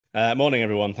Morning,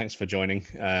 everyone. Thanks for joining.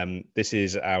 This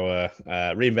is our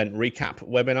reInvent recap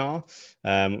webinar.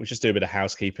 We'll just do a bit of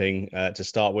housekeeping to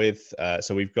start with.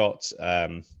 So we've got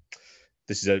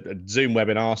this is a Zoom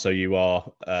webinar, so you are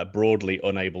broadly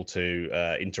unable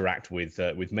to interact with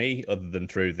me other than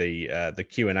through the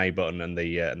Q&A button and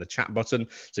the chat button.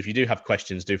 So if you do have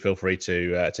questions, do feel free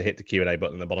to hit the Q&A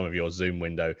button at the bottom of your Zoom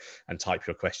window and type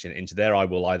your question into there. I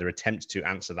will either attempt to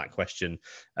answer that question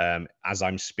as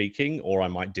I'm speaking, or I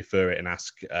might defer it and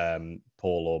ask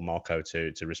Paul or Marco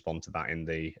to respond to that in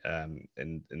the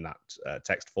in that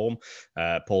text form.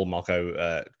 Paul,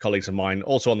 Marco, colleagues of mine,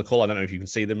 also on the call. I don't know if you can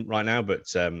see them right now, but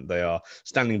they are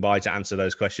standing by to answer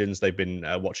those questions. They've been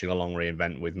watching along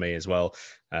reInvent with me as well.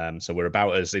 So we're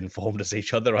about as informed as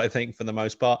each other, I think, for the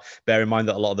most part. Bear in mind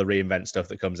that a lot of the reInvent stuff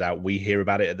that comes out, we hear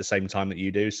about it at the same time that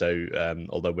you do. So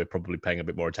although we're probably paying a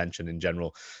bit more attention in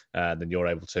general than you're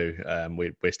able to,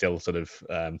 we're still sort of,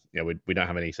 we don't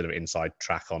have any sort of inside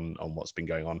track on what's been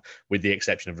going on, with the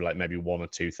exception of like maybe one or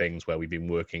two things where we've been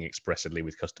working expressly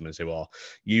with customers who are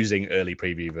using early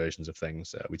preview versions of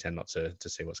things. We tend not to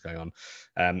see what's going on.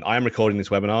 I am recording this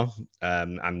webinar,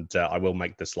 and I will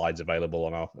make the slides available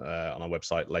on our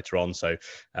website later on. So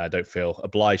don't feel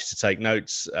obliged to take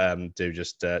notes. Do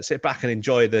just sit back and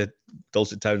enjoy the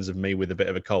dulcet tones of me with a bit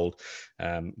of a cold,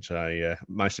 which I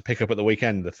managed to pick up at the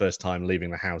weekend, the first time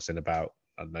leaving the house in about,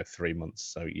 I don't know, 3 months.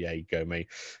 So yay, go me.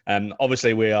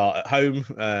 Obviously we are at home.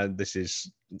 This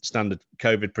is standard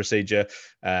COVID procedure.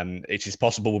 It is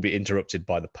possible we'll be interrupted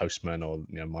by the postman or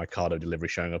my cardo delivery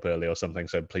showing up early or something.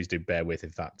 So please do bear with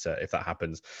if that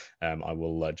happens. I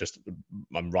will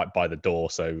I'm right by the door,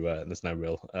 so there's no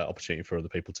real opportunity for other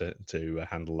people to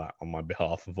handle that on my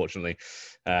behalf, unfortunately.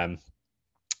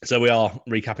 So we are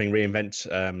recapping reInvent,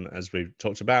 as we've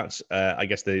talked about. I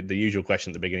guess the usual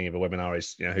question at the beginning of a webinar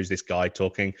is, who's this guy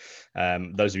talking?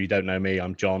 Those of you who don't know me,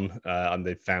 I'm John. I'm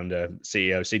the founder,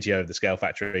 CEO, CTO of the Scale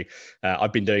Factory.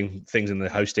 I've been doing things in the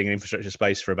hosting and infrastructure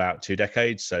space for about 2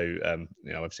 decades. So,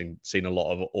 I've seen a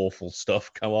lot of awful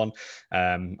stuff go on.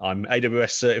 I'm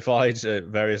AWS certified at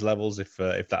various levels, if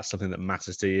that's something that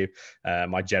matters to you.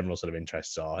 My general sort of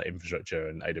interests are infrastructure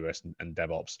and AWS and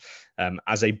DevOps.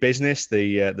 As a business,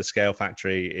 the Scale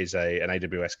Factory is an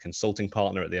AWS consulting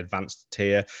partner at the advanced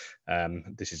tier.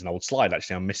 This is an old slide,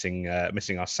 actually. I'm missing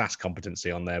our SaaS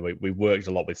competency on there. We worked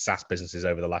a lot with SaaS businesses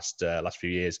over the last few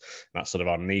years. That's sort of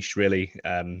our niche, really.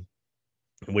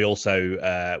 We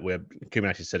also, we're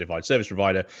Kubernetes certified service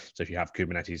provider. So if you have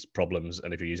Kubernetes problems,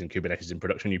 and if you're using Kubernetes in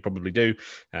production, you probably do,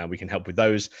 we can help with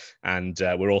those. And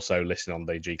we're also listed on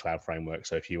the G Cloud framework.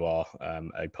 So if you are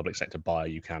a public sector buyer,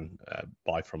 you can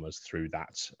buy from us through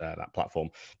that platform.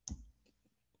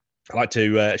 I'd like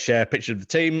to share a picture of the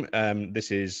team.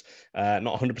 This is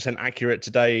not 100% accurate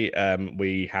today.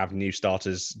 We have new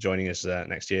starters joining us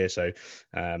next year, so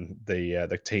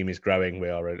the team is growing. We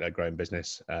are a growing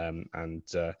business, and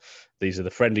these are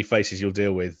the friendly faces you'll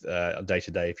deal with day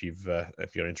to day if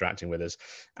you're interacting with us.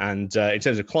 And in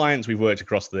terms of clients, we've worked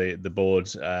across the board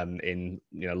in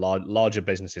larger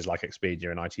businesses like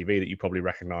Expedia and ITV that you probably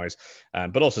recognise,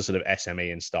 but also sort of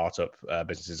SME and startup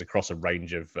businesses across a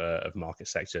range of market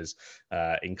sectors,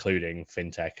 including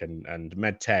fintech and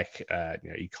medtech,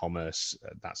 e-commerce,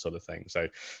 that sort of thing. So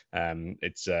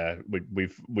it's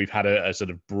we've had a sort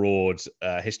of broad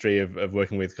history of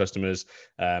working with customers.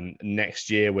 Next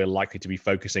year, we're likely to be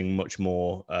focusing much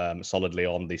more solidly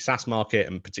on the SaaS market,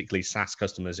 and particularly SaaS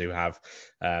customers who have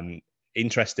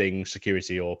interesting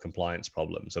security or compliance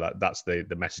problems. So that's the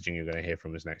messaging you're going to hear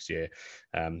from us next year.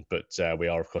 But we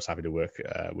are, of course, happy to work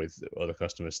with other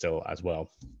customers still as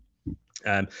well.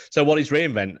 So what is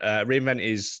reInvent? reInvent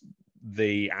is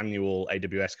the annual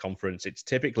AWS conference. It's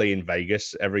typically in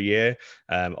Vegas every year.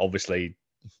 Obviously,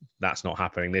 that's not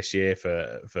happening this year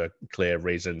for clear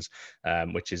reasons,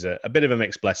 which is a bit of a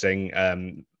mixed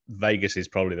blessing. Vegas is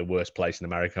probably the worst place in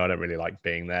America. I don't really like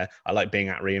being there. I like being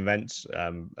at reInvent,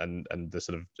 and the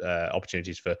sort of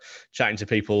opportunities for chatting to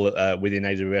people within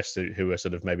AWS who are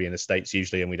sort of maybe in the States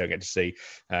usually, and we don't get to see.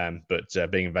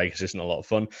 But being in Vegas isn't a lot of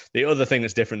fun. The other thing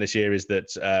that's different this year is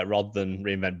that rather than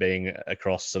reInvent being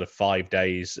across sort of 5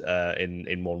 days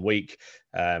in 1 week,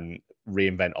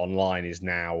 reInvent Online is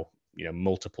now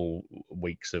multiple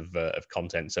weeks of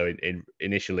content. So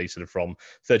initially sort of from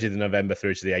 30th of November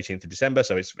through to the 18th of December.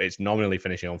 So it's nominally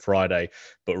finishing on Friday,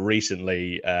 but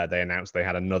recently they announced they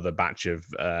had another batch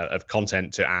of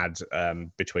content to add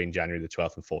between January the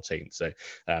 12th and 14th. So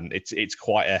it's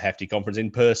quite a hefty conference. In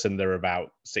person, there are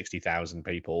about 60,000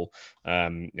 people.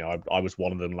 I was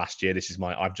one of them last year. This is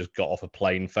I've just got off a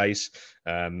plane face.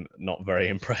 Not very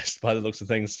impressed by the looks of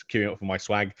things, queuing up for my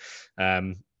swag.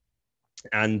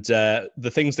 And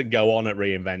the things that go on at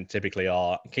reInvent typically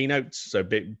are keynotes, so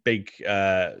big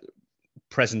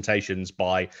presentations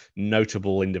by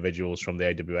notable individuals from the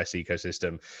AWS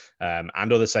ecosystem,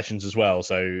 and other sessions as well.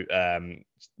 So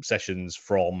sessions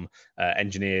from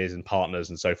engineers and partners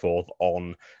and so forth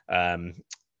on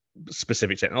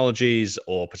specific technologies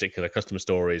or particular customer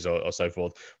stories or so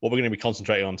forth. What we're going to be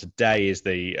concentrating on today is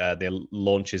the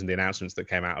launches and the announcements that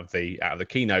came out of the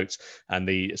keynotes,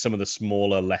 and some of the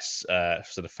smaller, less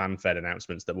sort of fan-fed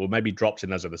announcements that will maybe dropped in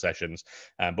those other sessions,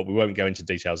 but we won't go into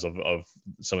details of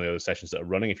some of the other sessions that are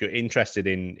running. If you're interested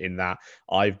in that,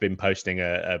 I've been posting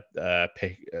a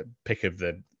pick of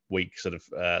the week sort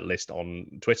of list on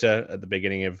Twitter at the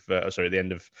beginning of at the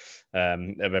end of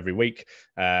every week.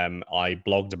 I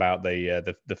blogged about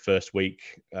the first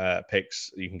week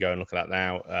picks. You can go and look at that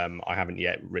now. I haven't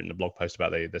yet written a blog post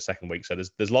about the second week, so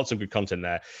there's lots of good content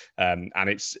there, and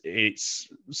it's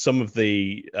some of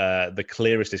the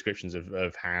clearest descriptions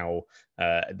of how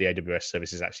the AWS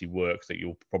services actually work that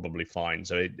you'll probably find.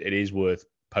 So it is worth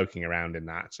poking around in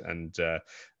that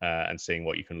and seeing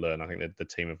what you can learn. I think that the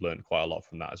team have learned quite a lot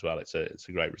from that as well. It's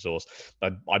a great resource.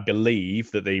 I believe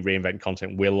that the reInvent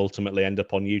content will ultimately end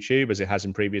up on YouTube as it has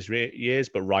in previous years,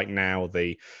 but right now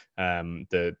the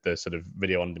sort of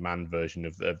video on demand version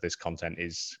of this content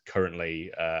is currently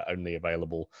only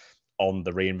available on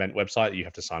the reInvent website that you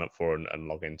have to sign up for and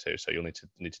log into. So you'll need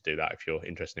to do that if you're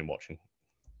interested in watching.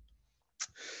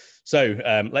 So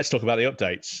let's talk about the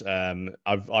updates.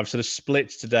 I've sort of split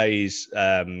today's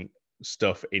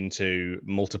stuff into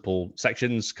multiple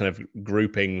sections, kind of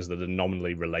groupings that are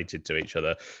nominally related to each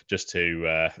other, just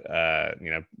to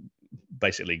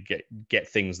basically get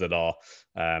things that are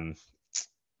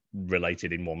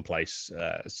related in one place,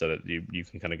 so that you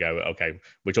can kind of go, okay,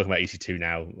 we're talking about EC2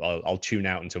 now. I'll tune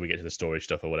out until we get to the storage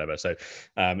stuff or whatever. So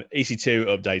EC2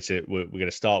 updates we're going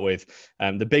to start with.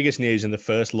 The biggest news in the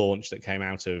first launch that came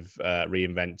out of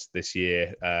reInvent this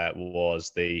year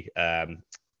was the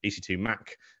EC2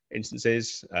 Mac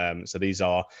instances. So these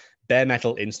are bare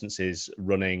metal instances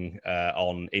running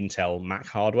on Intel Mac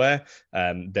hardware.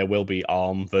 There will be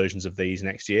ARM versions of these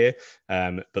next year,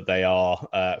 but they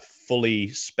are fully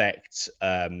spec'd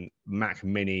Mac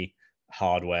Mini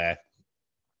hardware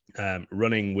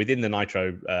running within the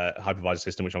Nitro hypervisor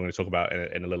system, which I'm going to talk about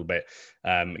in a little bit,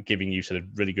 giving you sort of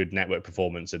really good network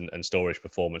performance and storage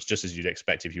performance, just as you'd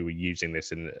expect if you were using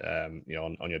this in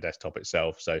on your desktop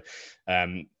itself. So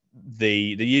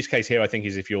the use case here, I think,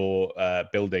 is if you're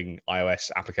building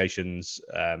iOS applications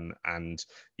and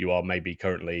you are maybe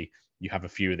currently you have a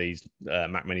few of these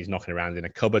Mac Minis knocking around in a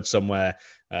cupboard somewhere,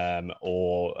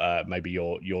 or maybe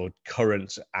your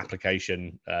current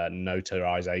application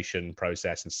notarization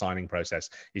process and signing process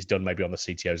is done maybe on the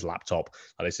CTO's laptop.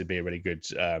 This would be a really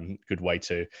good way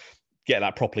to get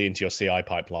that properly into your CI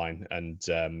pipeline and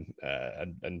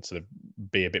sort of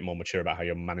be a bit more mature about how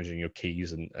you're managing your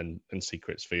keys and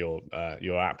secrets for your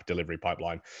app delivery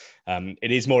pipeline.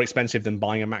 It is more expensive than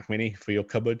buying a Mac Mini for your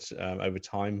cupboard over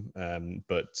time,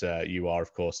 but you are,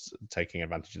 of course, taking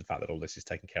advantage of the fact that all this is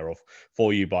taken care of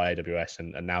for you by AWS.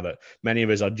 And now that many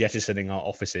of us are jettisoning our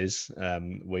offices,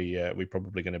 we're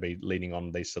probably going to be leaning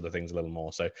on these sort of things a little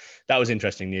more. So that was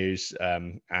interesting news.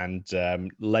 And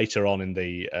later on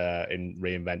in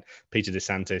reInvent, Peter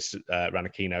DeSantis ran a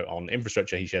keynote on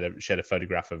infrastructure. He shared a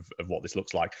photograph of what this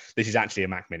looks like. This is actually a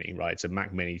Mac Mini, right? It's a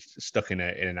Mac Mini stuck in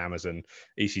an Amazon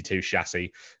EC2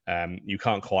 chassis. You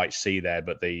can't quite see there,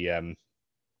 but the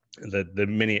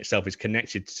Mini itself is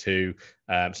connected to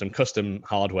some custom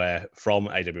hardware from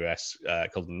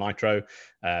AWS called the Nitro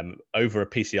over a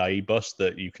PCIe bus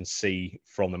that you can see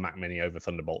from the Mac Mini over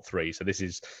Thunderbolt 3. So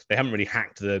they haven't really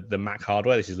hacked the Mac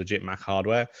hardware. This is legit Mac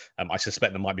hardware. I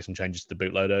suspect there might be some changes to the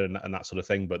bootloader and that sort of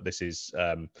thing, but this is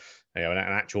an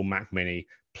actual Mac Mini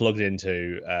plugged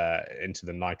into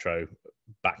the Nitro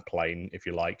backplane, if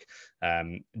you like,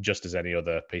 just as any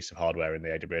other piece of hardware in the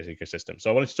AWS ecosystem. So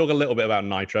I wanted to talk a little bit about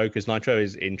Nitro, because Nitro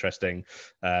is interesting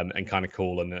and kind of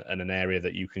cool, and an area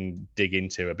that you can dig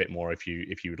into a bit more if you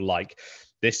would like.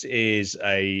 This is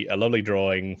a lovely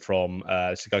drawing from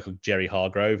it's a guy called Jerry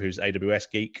Hargrove, who's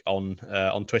AWS geek on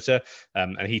Twitter,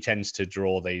 and he tends to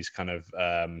draw these kind of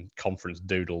conference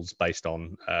doodles based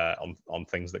on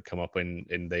things that come up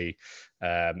in the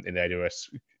AWS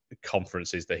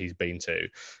conferences that he's been to,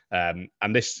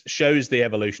 and this shows the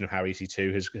evolution of how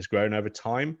EC2 has grown over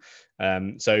time.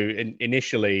 So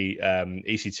initially,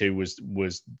 EC2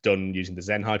 was done using the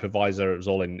Zen hypervisor. It was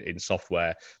all in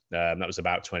software. That was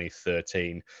about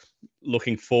 2013.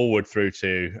 Looking forward through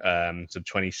to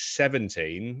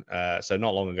 2017, so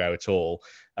not long ago at all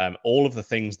of the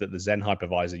things that the Zen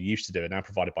hypervisor used to do are now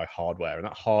provided by hardware, and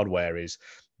that hardware is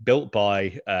built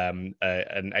by an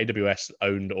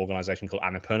AWS-owned organization called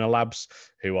Annapurna Labs,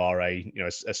 who are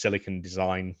a silicon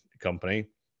design company.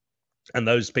 And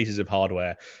those pieces of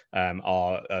hardware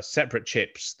are separate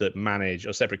chips that manage,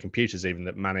 or separate computers even,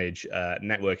 that manage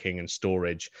networking and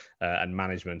storage and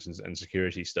management and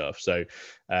security stuff. So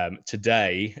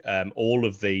today, all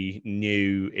of the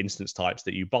new instance types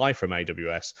that you buy from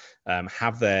AWS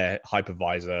have their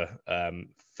hypervisor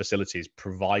facilities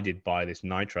provided by this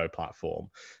Nitro platform,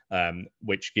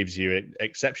 which gives you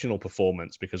exceptional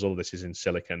performance because all of this is in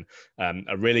silicon,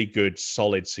 a really good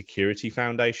solid security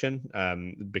foundation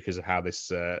because of how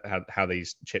this how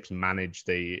these chips manage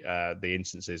the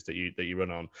instances that you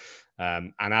run on,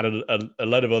 and added a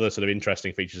load of other sort of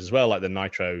interesting features as well, like the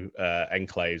Nitro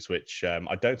enclaves, which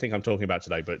I don't think I'm talking about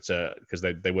today, but because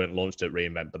they weren't launched at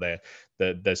reInvent,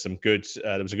 but there's some good.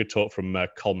 There was a good talk from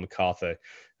Colin MacArthur,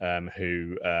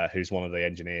 who's one of the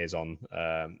engineers on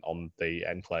the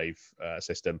enclave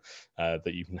system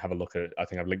that you can have a look at. I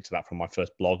think I've linked to that from my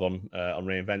first blog on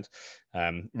reInvent.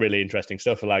 Really interesting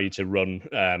stuff. Allow you to run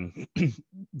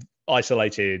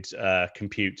isolated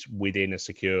compute within a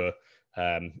secure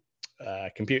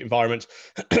compute environment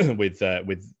with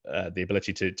the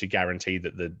ability to guarantee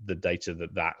that the data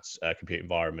that compute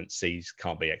environment sees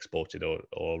can't be exported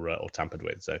or tampered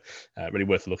with. So really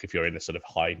worth a look if you're in this sort of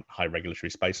high regulatory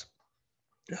space.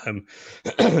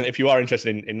 If you are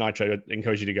interested in Nitro, I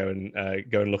encourage you to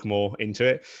go and look more into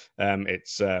it.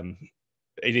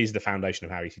 It is the foundation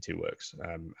of how EC2 works,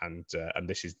 and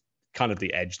this is kind of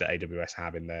the edge that AWS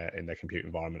have in their compute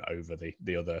environment over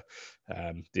the other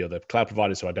cloud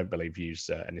providers. So I don't believe use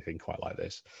anything quite like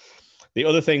this. The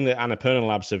other thing that Annapurna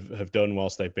Labs have done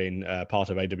whilst they've been part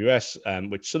of AWS,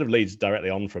 which sort of leads directly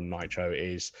on from Nitro,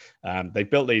 is they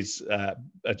built these a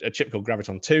chip called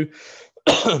Graviton 2.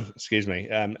 Excuse me,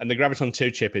 and the Graviton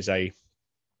 2 chip is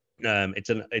it's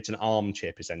an ARM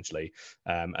chip essentially,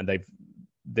 and they've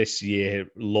this year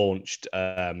launched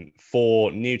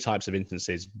 4 new types of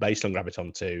instances based on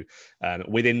Graviton 2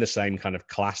 within the same kind of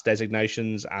class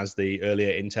designations as the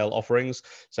earlier Intel offerings.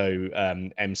 So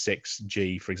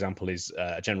M6G, for example, is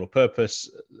a general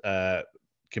purpose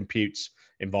compute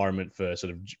environment for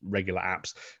sort of regular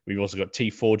apps. We've also got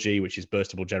T4G, which is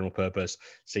burstable general purpose,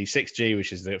 C6G,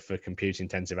 which is for compute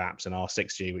intensive apps, and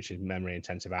R6G, which is memory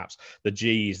intensive apps. The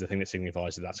G is the thing that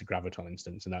signifies that that's a Graviton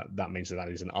instance, and that means that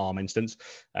is an ARM instance.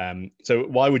 So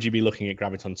why would you be looking at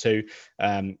Graviton 2?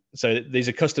 So these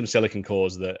are custom silicon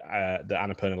cores that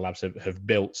Annapurna Labs have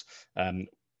built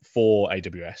for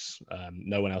AWS.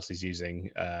 No one else is using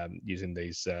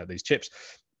these chips,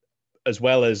 as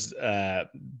well as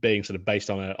being sort of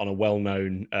based on a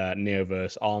well-known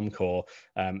Neoverse ARM core.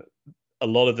 A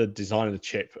lot of the design of the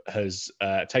chip has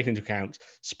taken into account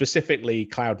specifically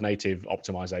cloud-native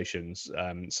optimizations.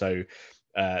 So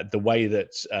the way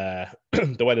that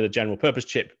the general-purpose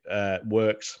chip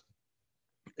works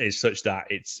is such that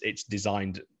it's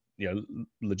designed,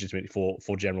 legitimately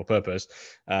for general purpose.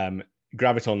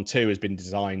 Graviton 2 has been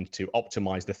designed to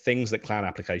optimize the things that cloud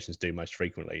applications do most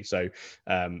frequently. So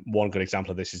one good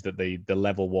example of this is that the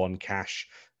level 1 cache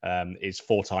is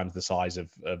 4 times the size of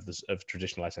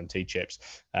traditional SMT chips,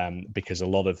 because a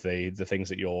lot of the things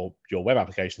that your web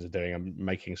applications are doing are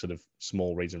making sort of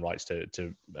small reads and writes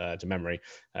to memory,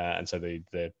 and so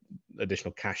the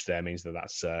additional cache there means that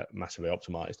that's massively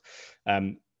optimized.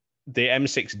 The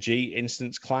M6G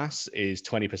instance class is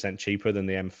 20% cheaper than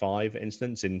the M5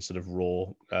 instance in sort of raw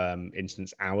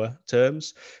instance hour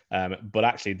terms. But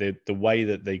actually, the way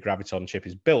that the Graviton chip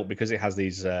is built, because it has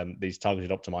these targeted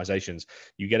optimizations,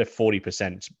 you get a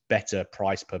 40% better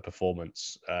price per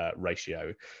performance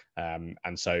ratio.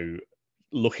 And so,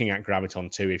 looking at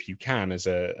Graviton 2, if you can, as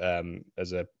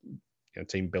a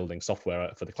team building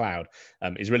software for the cloud,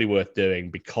 is really worth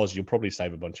doing, because you'll probably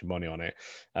save a bunch of money on it.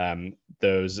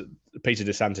 There's Peter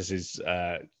DeSantis's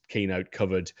keynote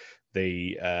covered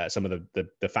some of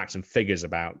the facts and figures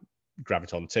about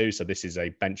Graviton 2. So this is a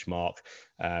benchmark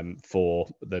for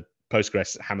the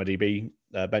Postgres HammerDB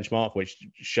benchmark, which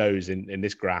shows in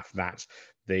this graph that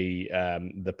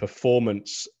the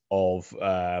performance of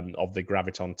the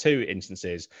Graviton 2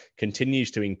 instances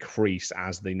continues to increase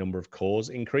as the number of cores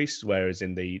increase, whereas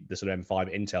in the sort of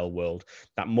M5 Intel world,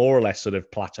 that more or less sort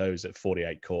of plateaus at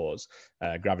 48 cores.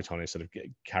 Graviton is sort of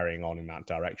carrying on in that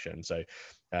direction. So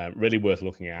really worth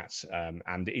looking at.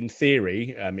 And in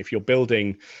theory, if you're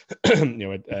building,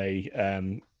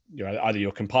 either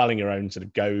you're compiling your own sort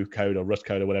of Go code or Rust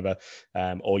code or whatever,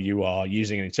 or you are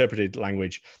using an interpreted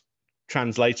language,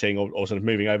 translating or sort of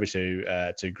moving over to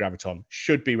Graviton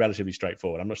should be relatively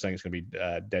straightforward. I'm not saying it's going to be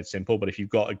dead simple, but if you've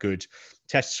got a good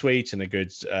test suite and a good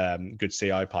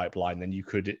CI pipeline, then you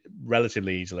could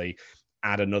relatively easily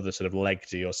add another sort of leg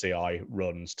to your CI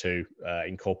runs to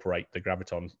incorporate the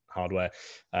Graviton hardware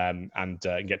and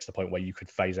get to the point where you could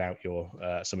phase out your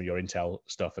some of your Intel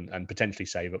stuff and potentially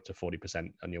save up to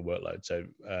 40% on your workload. So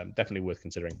definitely worth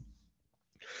considering.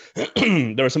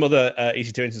 There are some other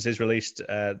EC2 instances released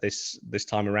this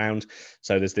time around.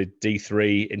 So there's the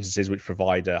D3 instances, which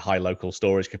provide a high local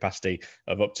storage capacity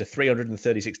of up to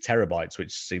 336 terabytes,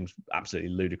 which seems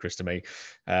absolutely ludicrous to me.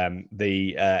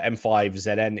 The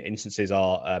M5ZN instances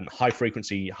are high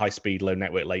frequency, high speed, low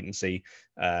network latency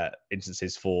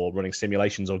instances for running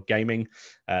simulations or gaming.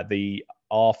 The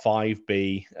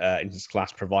R5B instance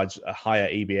class provides a higher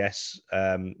EBS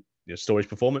storage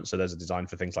performance. So those are designed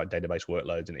for things like database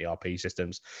workloads and ERP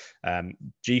systems.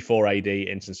 G4AD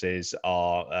instances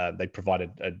are, they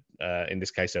provided, in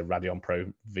this case, a Radeon Pro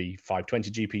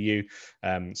V520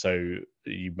 GPU. So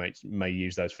you may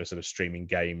use those for sort of streaming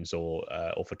games or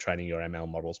for training your ML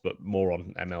models, but more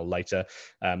on ML later,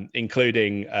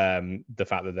 including the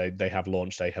fact that they have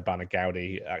launched a Habana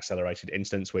Gaudi accelerated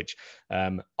instance, which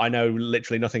I know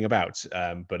literally nothing about,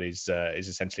 but is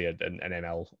essentially an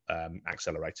ML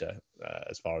accelerator,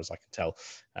 as far as I can tell.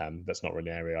 That's not really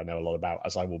an area I know a lot about,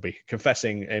 as I will be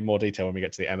confessing in more detail when we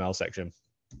get to the ML section.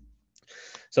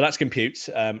 So that's compute.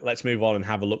 Let's move on and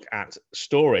have a look at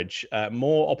storage.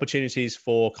 More opportunities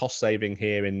for cost saving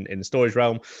here in the storage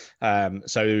realm.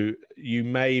 So you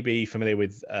may be familiar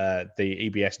with the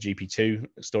EBS GP2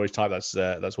 storage type.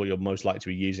 That's what you're most likely to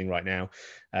be using right now.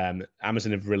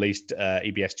 Amazon have released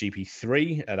EBS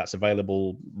GP3. That's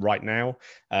available right now.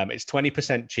 It's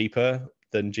 20% cheaper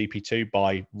than GP2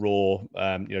 by raw,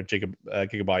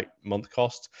 gigabyte month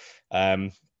cost.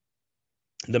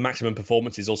 The maximum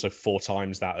performance is also 4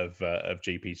 times that of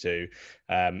GP2,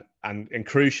 and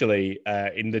crucially,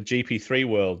 in the GP3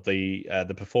 world,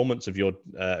 the performance of your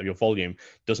volume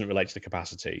doesn't relate to the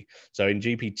capacity. So in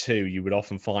GP2, you would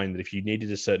often find that if you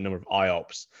needed a certain number of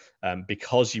IOPS,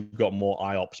 because you've got more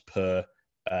IOPS per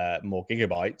more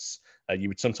gigabytes, you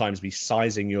would sometimes be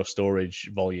sizing your storage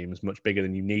volumes much bigger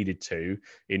than you needed to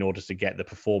in order to get the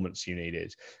performance you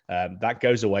needed. That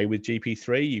goes away with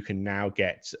GP3. You can now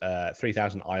get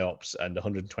 3000 IOPS and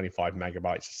 125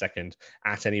 megabytes a second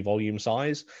at any volume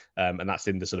size, and that's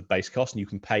in the sort of base cost, and you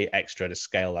can pay extra to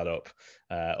scale that up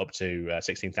to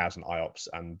 16,000 IOPS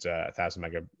and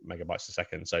 1,000 megabytes a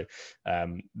second. So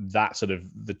that sort of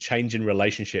the change in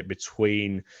relationship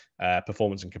between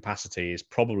performance and capacity is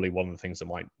probably one of the things that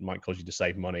might cause you to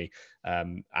save money.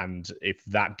 And if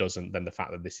that doesn't, then the fact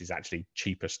that this is actually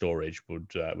cheaper storage would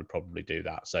probably do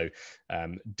that. So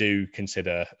do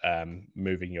consider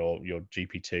moving your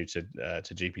GP2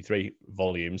 to GP3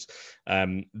 volumes.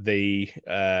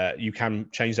 You can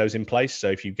change those in place. So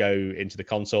if you go into the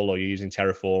console or you're using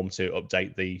Terraform to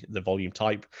update the volume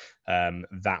type,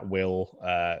 that will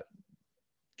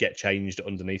get changed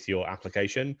underneath your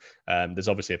application. There's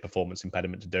obviously a performance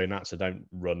impediment to doing that, so don't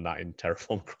run that in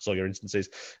Terraform across all your instances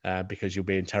because you'll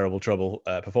be in terrible trouble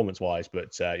performance-wise.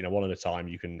 But one at a time,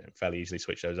 you can fairly easily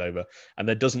switch those over, and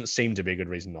there doesn't seem to be a good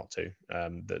reason not to.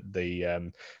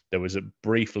 There was a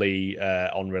briefly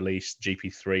on release,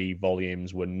 GP3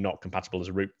 volumes were not compatible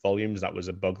as root volumes. That was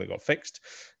a bug that got fixed,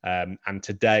 and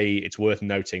today it's worth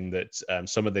noting that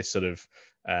some of this sort of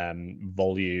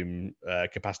volume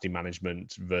capacity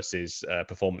management versus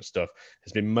performance stuff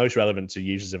has been most relevant to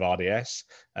users of RDS.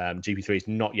 GP3 is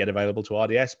not yet available to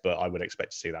RDS, but I would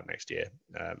expect to see that next year.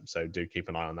 So do keep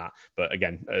an eye on that. But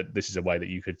again, this is a way that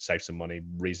you could save some money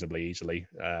reasonably easily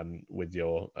with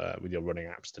your running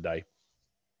apps today.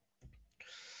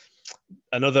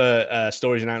 Another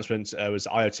storage announcement was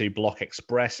IoT Block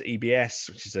Express EBS,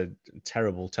 which is a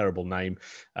terrible, terrible name.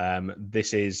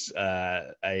 This is I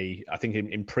think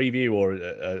in preview or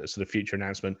a sort of future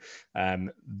announcement,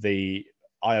 the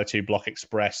IoT Block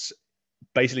Express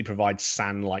basically provides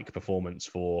SAN-like performance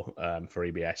for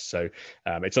EBS. So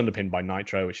it's underpinned by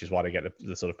Nitro, which is why they get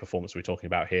the sort of performance we're talking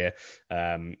about here.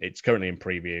 It's currently in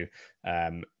preview,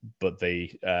 but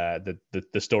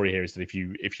the story here is that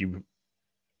if you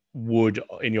would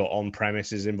in your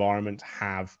on-premises environment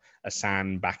have a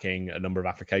SAN backing a number of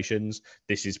applications.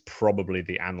 This is probably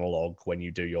the analog when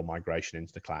you do your migration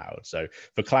into the cloud. So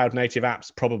for cloud native apps,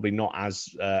 probably not as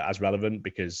relevant,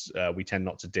 because we tend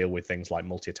not to deal with things like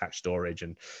multi-attached storage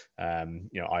and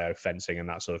IO fencing and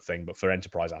that sort of thing. But for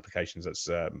enterprise applications, that's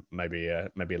maybe a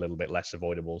little bit less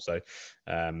avoidable. So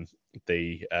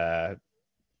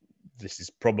this is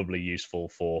probably useful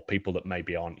for people that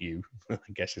maybe aren't you, I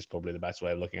guess is probably the best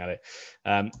way of looking at it.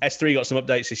 S3 got some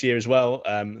updates this year as well.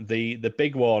 The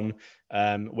big one,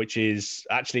 which is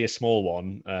actually a small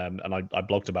one, and I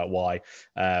blogged about why,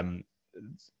 the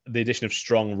addition of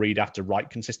strong read after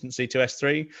write consistency to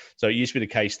S3. So it used to be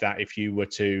the case that if you were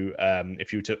to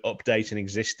update an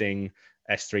existing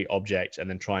S3 object and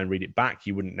then try and read it back,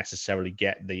 you wouldn't necessarily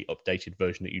get the updated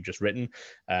version that you've just written.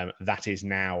 That is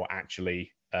now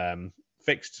actually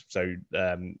fixed. So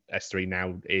S3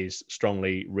 now is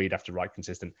strongly read after write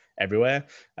consistent everywhere,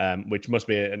 which must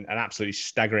be an absolutely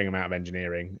staggering amount of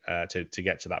engineering to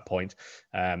get to that point.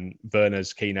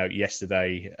 Werner's keynote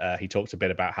yesterday, he talked a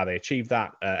bit about how they achieved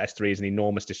that. S3 is an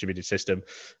enormous distributed system,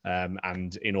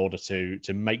 and in order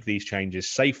to make these changes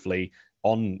safely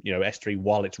on S3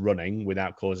 while it's running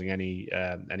without causing any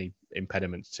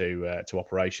impediments to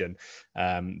operation,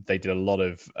 they did a lot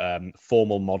of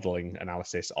formal modeling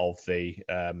analysis of the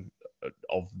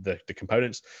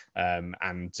components,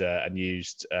 and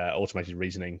used automated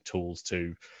reasoning tools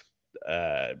to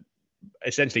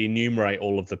essentially enumerate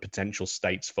all of the potential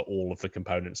states for all of the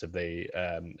components of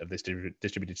this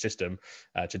distributed system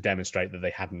to demonstrate that they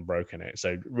hadn't broken it.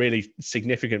 So really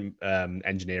significant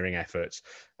engineering efforts,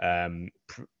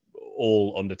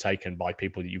 all undertaken by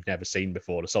people that you've never seen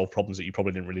before to solve problems that you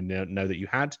probably didn't really know that you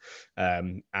had,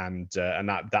 and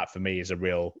that for me is a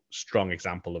real strong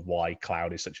example of why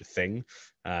cloud is such a thing.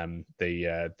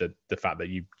 The fact that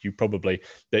you probably,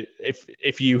 that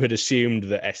if you had assumed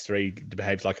that S3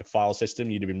 behaves like a file system,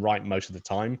 you'd have been right most of the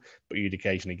time, but you'd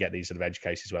occasionally get these sort of edge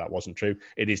cases where that wasn't true.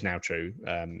 It is now true,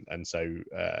 and so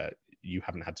you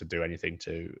haven't had to do anything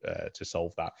to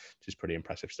solve that, which is pretty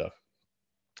impressive stuff.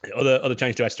 Other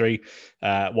change to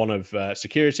S3, one of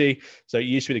security. So it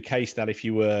used to be the case that if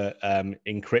you were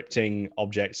encrypting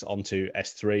objects onto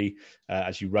S3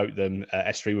 as you wrote them,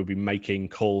 S3 would be making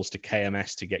calls to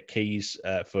KMS to get keys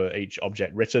for each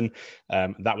object written.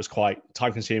 That was quite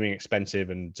time consuming,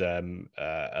 expensive, and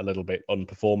a little bit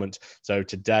unperformant. So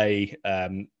today,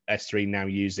 S3 now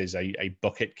uses a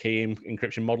bucket key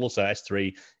encryption model. So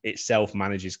S3 itself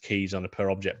manages keys on a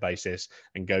per object basis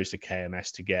and goes to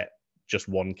KMS to get just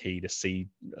one key to see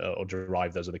or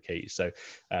derive those other keys. So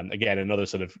again, another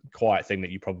sort of quiet thing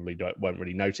that you probably won't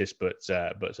really notice, but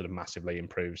sort of massively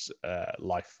improves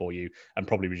life for you and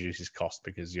probably reduces cost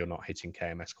because you're not hitting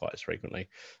KMS quite as frequently.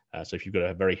 So if you've got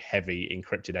a very heavy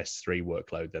encrypted S3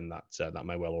 workload, then that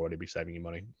may well already be saving you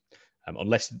money.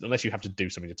 Unless you have to do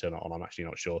something to turn it on, I'm actually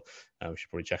not sure. We should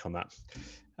probably check on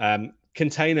that.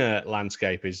 Container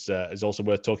landscape is also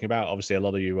worth talking about. Obviously, a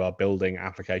lot of you are building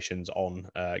applications on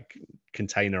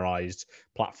containerized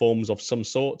platforms of some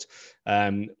sort.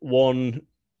 One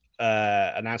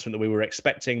announcement that we were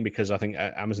expecting, because I think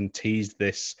Amazon teased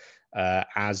this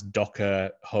as Docker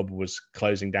Hub was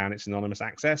closing down its anonymous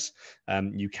access.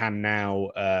 You can now,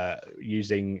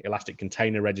 using Elastic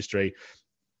Container Registry,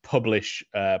 publish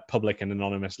public and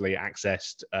anonymously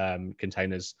accessed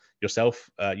containers yourself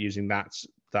using that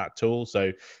tool.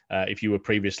 So if you were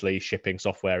previously shipping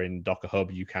software in Docker Hub,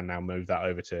 you can now move that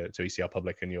over to ECR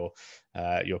Public, and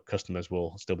your customers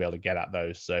will still be able to get at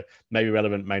those. So maybe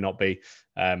relevant, may not be.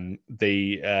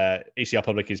 The ECR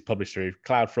Public is published through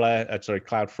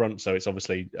CloudFront, so it's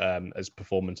obviously as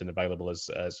performant and available as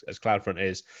CloudFront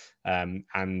is.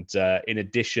 And in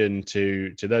addition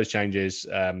to those changes,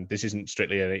 this isn't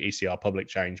strictly an ECR Public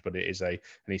change, but it is an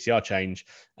ECR change.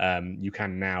 You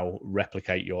can now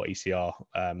replicate your ECR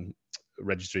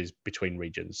registries between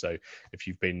regions. So if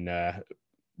you've been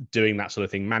doing that sort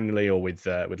of thing manually or with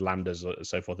lambdas or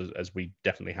so forth, as we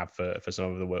definitely have for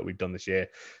some of the work we've done this year,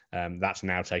 that's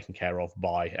now taken care of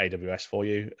by AWS for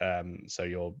you. So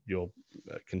your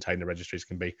container registries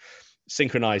can be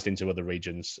synchronized into other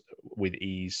regions with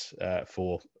ease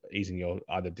for easing your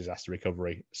either disaster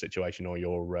recovery situation or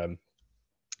your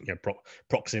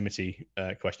proximity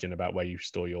question about where you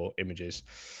store your images.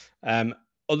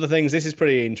 Other things, this is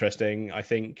pretty interesting. I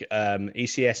think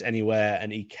ECS Anywhere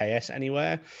and EKS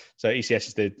Anywhere. So ECS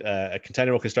is the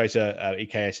container orchestrator.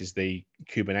 EKS is the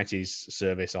Kubernetes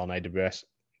service on AWS.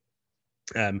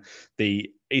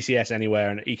 The ECS Anywhere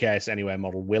and EKS Anywhere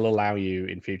model will allow you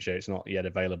in future, it's not yet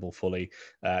available fully,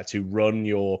 to run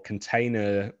your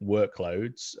container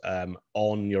workloads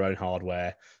on your own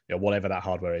hardware, whatever that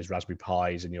hardware is, Raspberry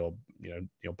Pis in your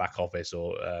your back office,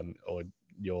 or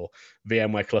your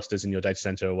VMware clusters in your data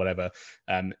center or whatever,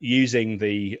 using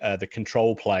the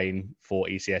control plane for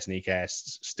ECS and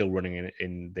EKS still running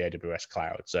in the AWS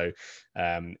cloud. So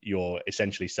you're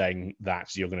essentially saying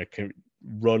that you're going to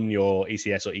run your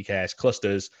ECS or EKS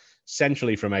clusters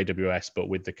centrally from AWS, but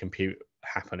with the compute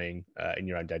happening in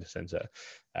your own data center.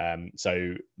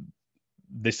 So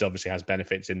this obviously has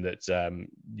benefits in that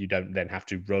you don't then have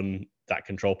to run that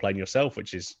control plane yourself,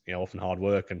 which is often hard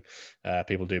work, and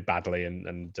people do badly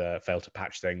and fail to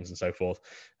patch things and so forth.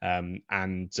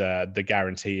 And the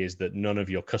guarantee is that none of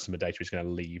your customer data is going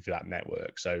to leave that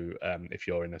network. So if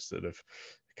you're in a sort of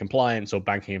compliance or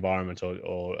banking environment,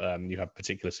 or you have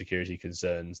particular security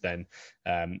concerns, then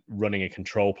running a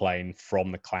control plane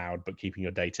from the cloud but keeping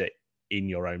your data in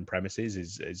your own premises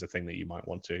is a thing that you might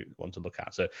want to look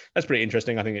at. So that's pretty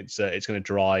interesting. I think it's going to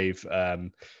drive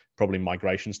probably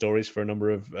migration stories for a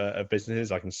number of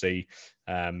businesses. I can see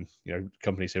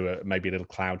companies who are maybe a little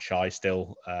cloud shy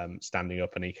still standing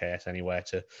up an EKS Anywhere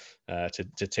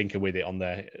to tinker with it on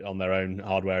their own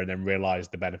hardware, and then realize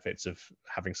the benefits of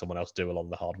having someone else do a lot of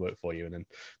the hard work for you, and then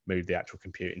move the actual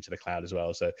compute into the cloud as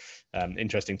well. So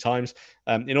interesting times.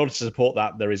 In order to support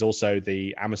that, there is also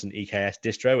the Amazon EKS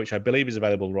distro, which I believe is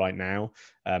available right now.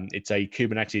 It's a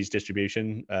Kubernetes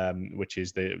distribution, which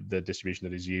is the distribution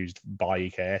that is used by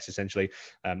EKS essentially.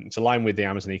 It's aligned with the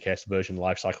Amazon EKS version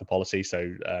lifecycle policy.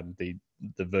 So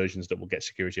the versions that will get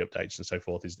security updates and so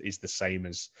forth is the same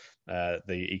as the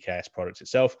EKS product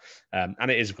itself. And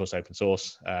it is, of course, open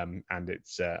source, and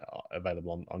it's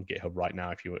available on GitHub right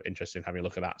now if you're interested in having a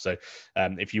look at that. So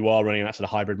if you are running that sort of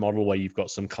hybrid model where you've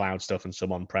got some cloud stuff and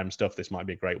some on-prem stuff, this might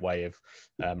be a great way of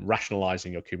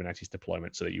rationalizing your Kubernetes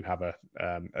deployment so that you have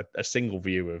a single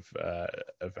view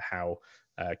of how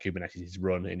Kubernetes is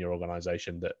run in your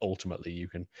organization, that ultimately you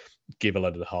can give a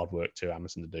lot of the hard work to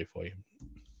Amazon to do for you.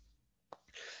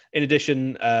 In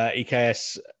addition,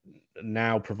 EKS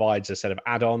now provides a set of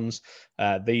add-ons.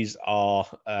 These are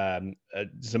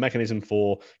there's a mechanism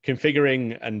for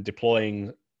configuring and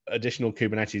deploying additional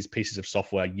Kubernetes pieces of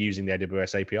software using the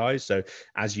AWS APIs. So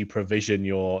as you provision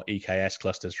your EKS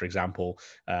clusters, for example,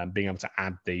 being able to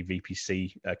add the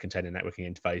VPC container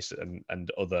networking interface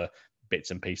and other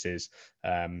bits and pieces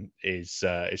is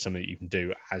something that you can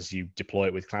do as you deploy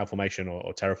it with CloudFormation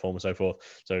or Terraform and so forth.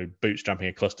 So bootstrapping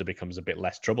a cluster becomes a bit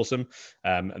less troublesome.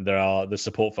 And the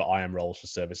support for IAM roles for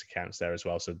service accounts there as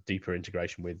well. So deeper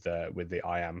integration with the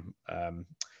IAM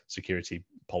security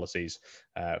policies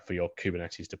for your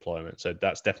Kubernetes deployment. So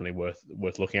that's definitely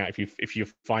worth looking at. If you're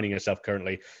finding yourself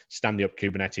currently standing up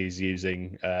Kubernetes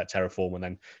using Terraform and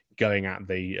then going at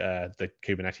the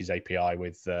Kubernetes API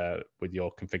with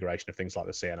your configuration of things like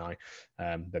the CNI,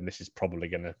 then this is probably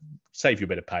going to save you a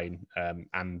bit of pain.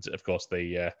 And of course,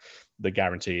 the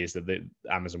guarantee is that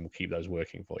Amazon will keep those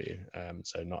working for you.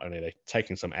 So not only are they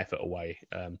taking some effort away,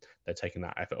 they're taking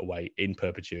that effort away in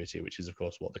perpetuity, which is of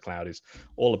course what the cloud is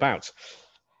all about.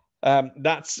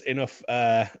 That's enough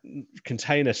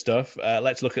container stuff.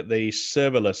 Let's look at the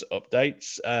serverless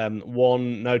updates.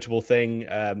 One notable thing,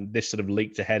 this sort of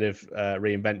leaked ahead of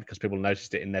reInvent because people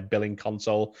noticed it in their billing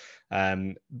console.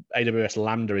 AWS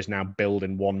Lambda is now billed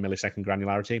in 1 millisecond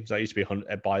granularity. So it used to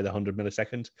be by the 100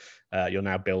 millisecond. You're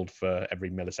now billed for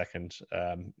every millisecond,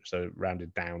 so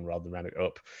rounded down rather than rounded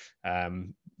up.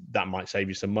 That might save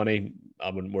you some money. I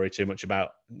wouldn't worry too much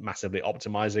about massively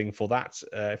optimizing for that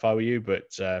if I were you,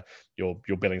 but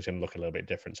your billing's going to look a little bit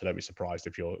different. So don't be surprised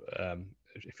if your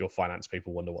finance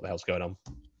people wonder what the hell's going on.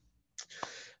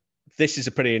 This is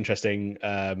a pretty interesting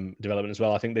development as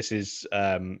well. I think this is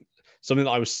something that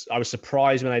I was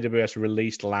surprised when AWS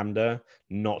released Lambda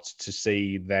not to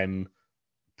see them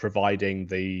providing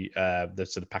the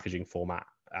sort of packaging format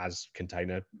as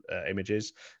container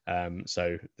images.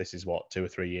 So this is what, 2 or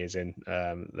 3 years in,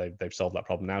 they've solved that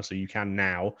problem now. So you can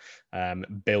now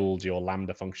build your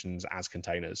Lambda functions as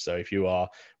containers. So if you are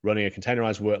running a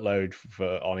containerized workload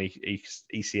on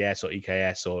ECS or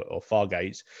EKS or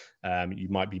Fargate, you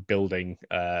might be building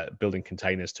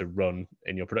containers to run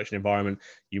in your production environment.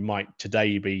 You might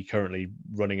today be currently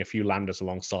running a few Lambdas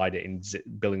alongside it in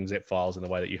building zip files in the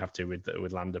way that you have to with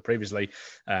Lambda previously.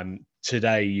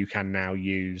 Today, you can now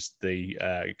use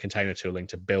the container tooling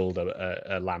to build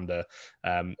a Lambda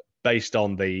based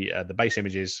on the base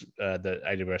images that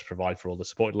AWS provide for all the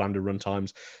supported Lambda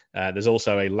runtimes. There's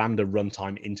also a Lambda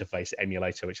runtime interface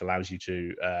emulator, which allows you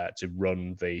to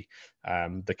run the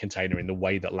container in the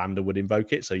way that Lambda would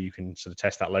invoke it. So you can sort of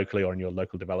test that locally or in your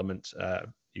local development.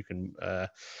 You can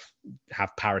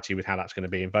have parity with how that's going to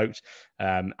be invoked.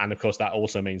 And of course, that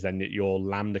also means then that your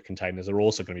Lambda containers are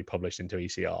also going to be published into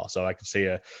ECR. So I can see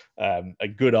a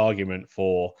good argument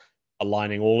for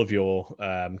aligning all of your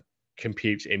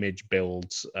compute image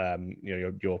builds,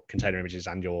 your container images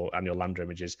and your Lambda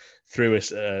images through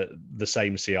the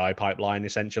same CI pipeline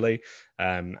essentially,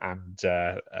 and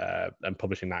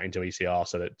publishing that into ECR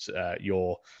so that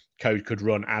your code could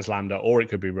run as Lambda, or it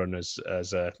could be run as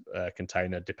a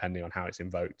container depending on how it's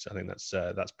invoked. I think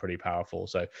that's pretty powerful.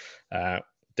 So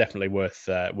definitely worth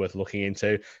looking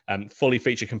into. Fully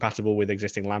feature compatible with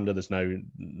existing Lambda. There's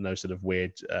no sort of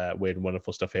weird and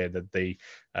wonderful stuff here. That the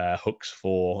hooks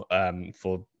for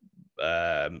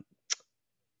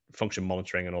function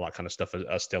monitoring and all that kind of stuff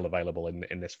are still available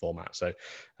in this format. So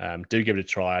do give it a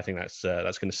try. I think that's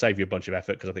going to save you a bunch of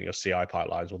effort, because I think your CI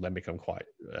pipelines will then become quite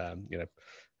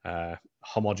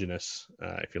homogeneous,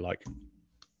 if you like.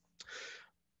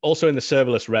 Also in the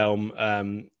serverless realm,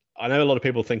 I know a lot of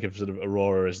people think of sort of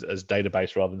Aurora as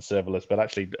database rather than serverless, but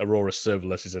actually Aurora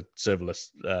serverless is a serverless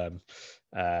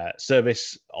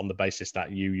service on the basis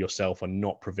that you yourself are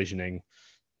not provisioning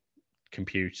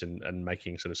compute and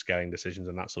making sort of scaling decisions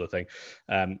and that sort of thing.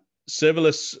 Aurora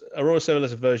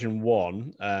serverless version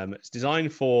 1, it's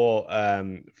designed for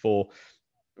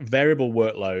variable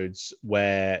workloads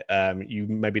where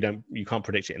you can't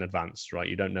predict it in advance, right?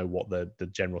 You don't know what the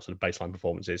general sort of baseline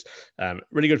performance is.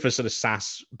 Really good for sort of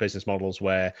SaaS business models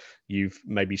where you've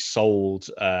maybe sold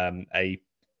a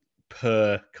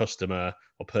per customer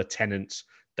or per tenant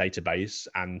database,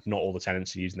 and not all the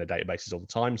tenants are using their databases all the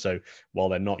time. So while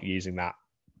they're not using that,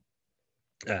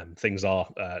 things are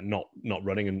not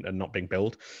running and not being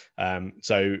billed.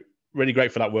 So really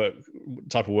great for that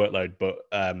type of workload, but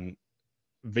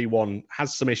V1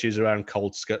 has some issues around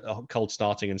cold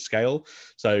starting and scale.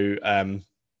 So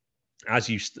as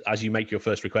you make your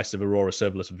first request of Aurora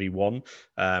serverless V1,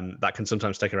 that can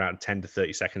sometimes take around 10 to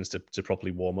 30 seconds to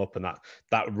properly warm up, and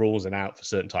that rules it out for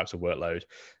certain types of workload.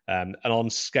 And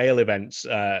on scale events,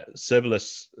 Aurora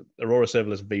serverless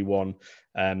V1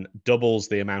 doubles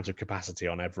the amount of capacity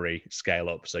on every scale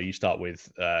up. So you start with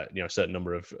a certain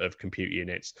number of compute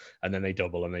units, and then they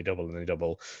double and they double and they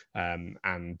double,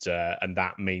 and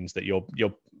that means that you're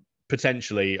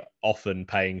potentially often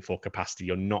paying for capacity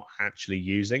you're not actually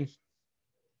using.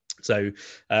 So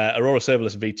Aurora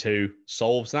Serverless V2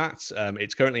 solves that.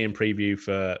 It's currently in preview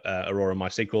for Aurora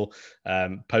MySQL.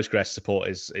 Postgres support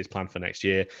is planned for next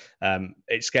year.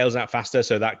 It scales out faster,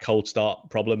 so that cold start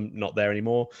problem not there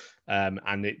anymore.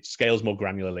 And it scales more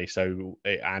granularly, so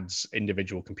it adds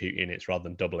individual compute units rather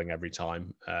than doubling every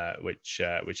time, which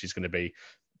is going to be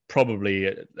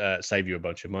probably save you a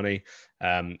bunch of money,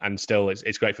 and still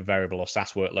it's great for variable or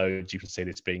SaaS workloads. You can see that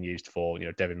it's being used for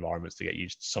dev environments to get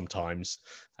used sometimes.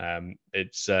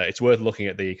 It's worth looking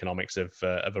at the economics of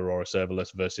Aurora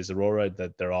Serverless versus Aurora.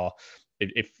 That there are,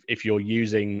 if you're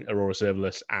using Aurora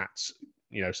Serverless at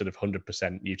sort of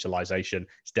 100% utilization,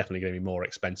 it's definitely going to be more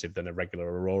expensive than a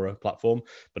regular Aurora platform.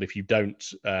 But if you don't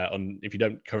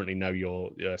currently know your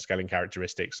scaling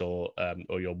characteristics, or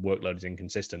your workload is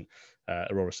inconsistent,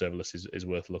 Aurora Serverless is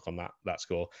worth a look on that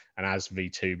score. And as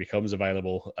V2 becomes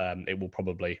available, it will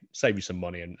probably save you some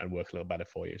money and work a little better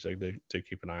for you. So do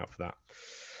keep an eye out for that.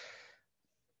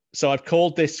 So I've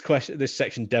called this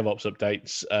section DevOps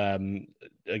updates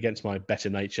against my better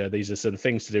nature. These are sort of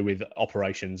things to do with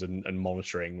operations and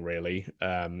monitoring, really.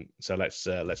 So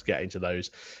let's get into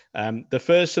those. The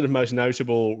first sort of most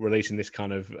notable release in this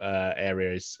kind of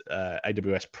area is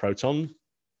AWS Proton.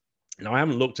 Now, I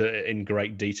haven't looked at it in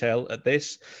great detail at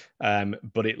this,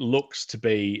 but it looks to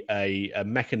be a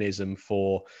mechanism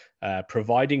for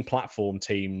providing platform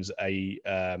teams a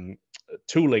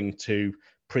tooling to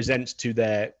present to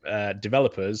their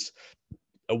developers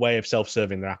a way of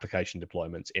self-serving their application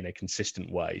deployments in a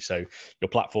consistent way. So your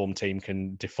platform team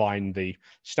can define the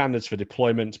standards for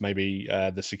deployment, maybe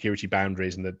the security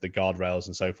boundaries and the guardrails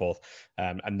and so forth,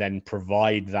 and then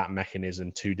provide that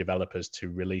mechanism to developers to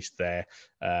release their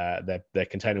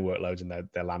container workloads and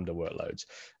their Lambda workloads,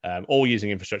 all using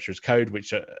infrastructure as code,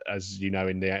 which, as you know,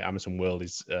 in the Amazon world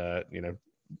is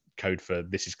code for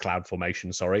this is cloud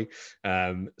formation, sorry.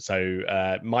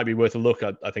 So might be worth a look.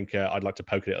 I think I'd like to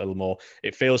poke at it a little more.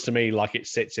 It feels to me like it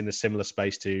sits in a similar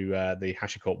space to the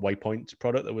HashiCorp Waypoint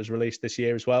product that was released this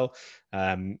year as well.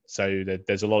 So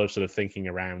there's a lot of sort of thinking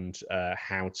around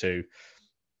how to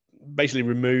basically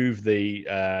remove the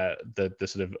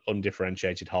sort of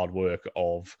undifferentiated hard work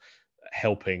of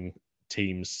helping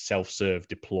teams self-serve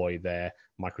deploy their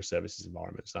microservices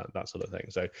environments, that sort of thing.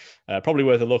 So probably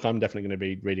worth a look. I'm definitely going to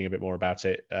be reading a bit more about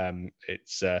it.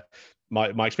 It's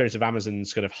my experience of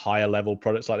Amazon's kind of higher level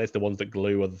products like this, the ones that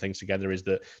glue other things together, is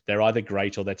that they're either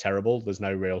great or they're terrible. There's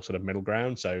no real sort of middle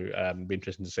ground. So it'll be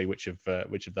interesting to see which of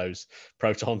those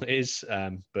Proton is,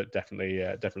 but definitely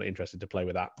interested to play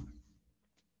with that.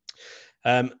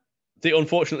 The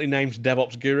unfortunately named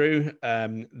DevOps Guru.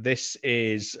 This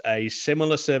is a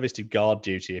similar service to Guard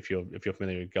Duty, if you're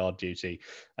familiar with Guard Duty,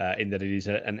 in that it is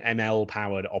an ML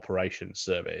powered operations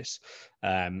service,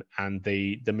 and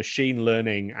the machine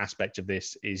learning aspect of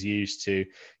this is used to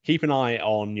keep an eye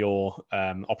on your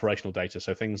operational data.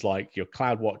 So things like your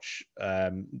CloudWatch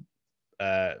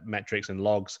metrics and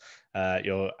logs,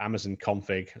 your Amazon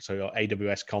config, so your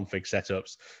AWS config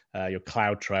setups, your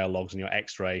CloudTrail logs, and your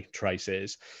X-ray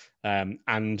traces,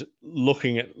 and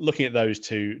looking at those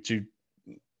to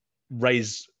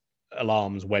raise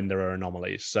alarms when there are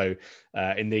anomalies. So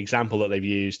in the example that they've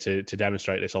used to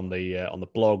demonstrate this on the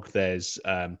blog, there's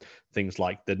things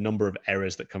like the number of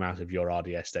errors that come out of your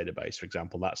RDS database, for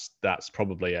example. That's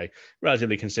probably a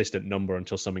relatively consistent number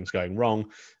until something's going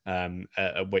wrong,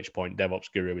 at which point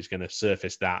DevOps Guru is going to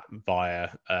surface that via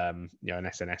an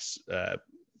SNS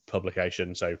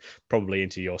publication, so probably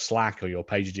into your Slack or your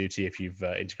PagerDuty if you've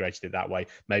integrated it that way,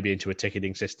 maybe into a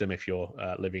ticketing system if you're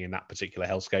living in that particular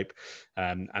hellscape.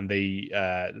 And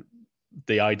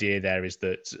the idea there is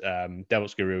that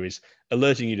DevOps Guru is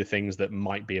alerting you to things that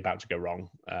might be about to go wrong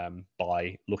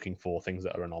by looking for things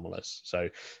that are anomalous. So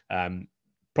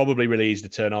probably really easy to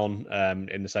turn on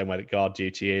in the same way that Guard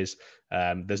Duty is.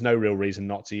 There's no real reason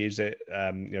not to use it.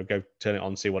 Go turn it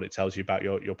on, see what it tells you about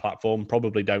your platform.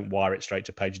 Probably don't wire it straight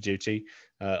to PagerDuty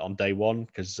on day one,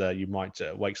 because you might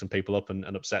wake some people up and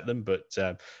upset them. But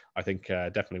I think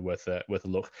definitely worth a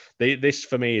look. This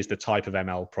for me is the type of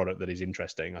ML product that is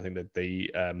interesting. I think that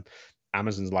the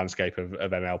Amazon's landscape of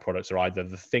ML products are either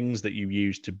the things that you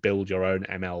use to build your own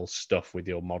ML stuff with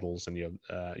your models and your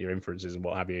inferences and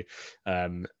what have you,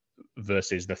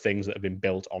 versus the things that have been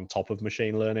built on top of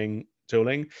machine learning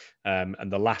tooling.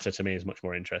 And the latter to me is much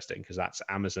more interesting, because that's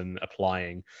Amazon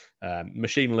applying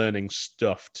machine learning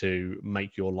stuff to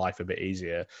make your life a bit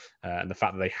easier. And the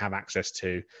fact that they have access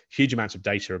to huge amounts of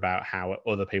data about how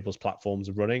other people's platforms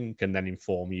are running can then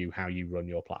inform you how you run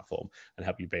your platform and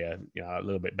help you be a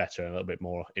little bit better and a little bit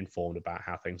more informed about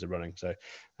how things are running. So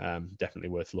definitely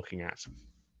worth looking at.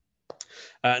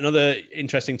 Another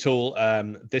interesting tool,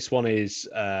 this one is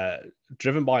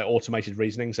driven by automated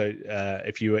reasoning. So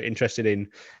if you are interested in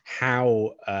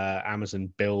how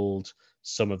Amazon build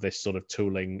some of this sort of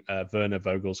tooling, Werner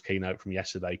Vogel's keynote from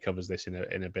yesterday covers this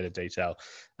in a bit of detail.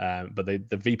 But the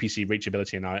VPC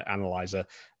Reachability Analyzer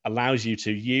allows you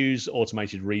to use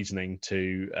automated reasoning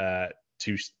to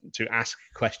ask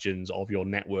questions of your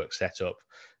network setup,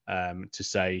 to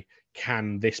say,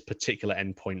 can this particular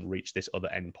endpoint reach this other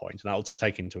endpoint? And that'll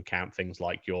take into account things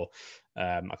like your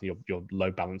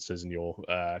load balancers and your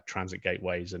transit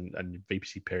gateways and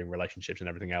VPC peering relationships and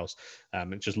everything else.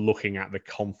 And just looking at the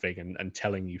config and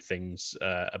telling you things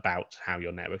about how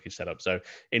your network is set up. So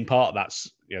in part, that's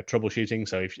troubleshooting.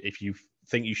 So if you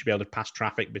think you should be able to pass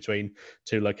traffic between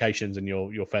two locations and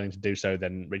you're failing to do so,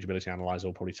 then Reachability Analyzer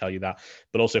will probably tell you that.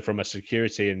 But also from a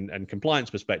security and compliance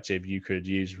perspective, you could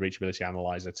use Reachability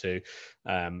Analyzer to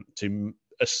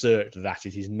assert that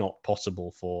it is not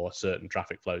possible for certain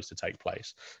traffic flows to take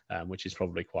place, which is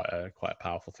probably quite a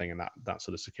powerful thing in that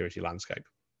sort of security landscape.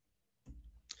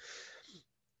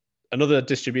 Another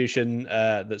distribution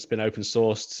that's been open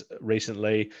sourced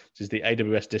recently is the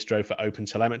AWS distro for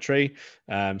OpenTelemetry.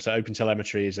 So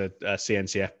OpenTelemetry is a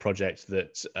CNCF project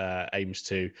that aims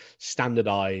to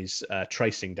standardize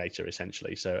tracing data,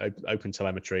 essentially. So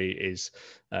OpenTelemetry is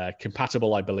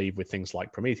compatible, I believe, with things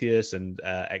like Prometheus and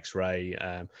X-Ray,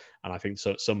 and I think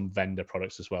some vendor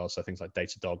products as well. So things like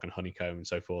Datadog and Honeycomb and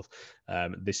so forth.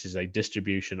 This is a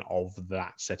distribution of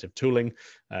that set of tooling,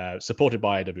 supported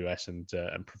by AWS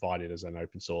and provided as an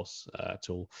open source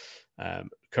tool,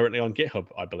 currently on GitHub,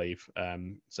 I believe.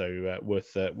 So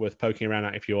worth poking around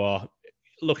at if you are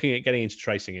looking at getting into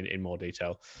tracing in more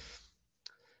detail.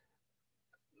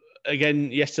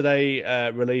 Again,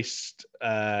 yesterday released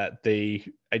the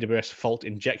AWS Fault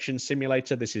Injection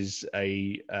Simulator. This is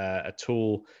a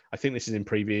tool, I think this is in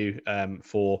preview,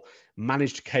 for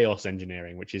managed chaos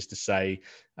engineering, which is to say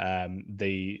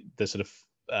the sort of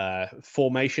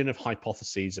formation of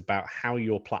hypotheses about how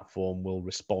your platform will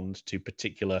respond to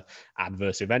particular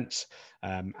adverse events,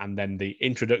 and then the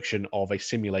introduction of a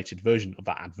simulated version of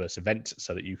that adverse event,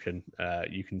 so that you can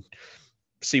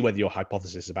see whether your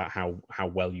hypothesis about how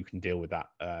well you can deal with that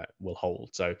will hold.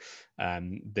 So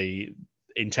the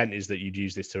intent is that you'd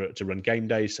use this to run game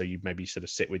days. So you maybe sort of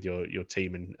sit with your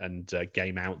team and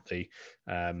game out the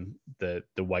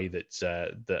way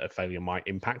that a failure might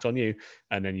impact on you,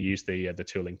 and then you use the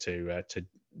tooling to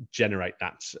generate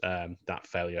that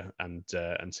failure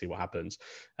and see what happens.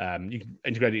 You can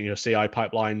integrate it in your CI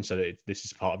pipeline, so that this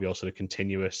is part of your sort of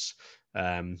continuous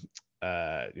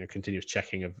continuous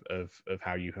checking of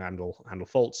how you handle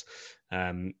faults.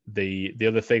 The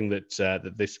other thing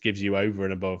that this gives you over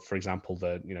and above, for example,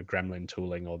 the Gremlin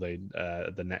tooling or the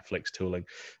Netflix tooling,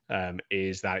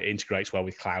 is that it integrates well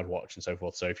with CloudWatch and so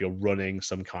forth. So if you're running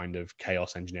some kind of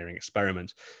chaos engineering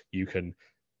experiment, you can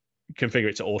configure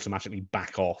it to automatically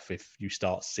back off if you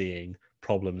start seeing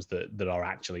problems that are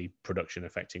actually production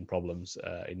affecting problems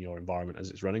in your environment as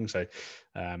it's running. So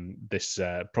this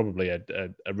probably a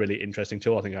really interesting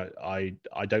tool. I think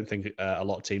I don't think a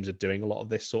lot of teams are doing a lot of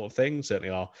this sort of thing. Certainly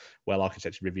our well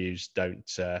architected reviews don't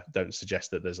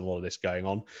suggest that there's a lot of this going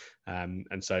on,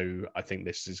 and so I think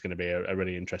this is going to be a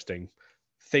really interesting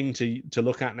thing to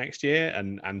look at next year,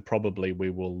 and probably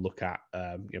we will look at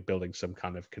building some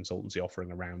kind of consultancy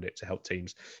offering around it to help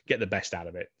teams get the best out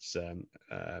of it. It's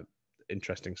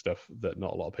interesting stuff that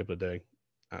not a lot of people are doing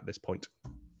at this point.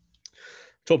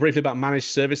 Talk briefly about managed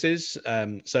services.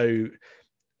 So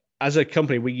as a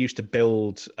company, we used to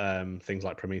build things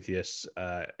like Prometheus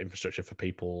infrastructure for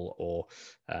people, or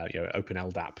open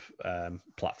LDAP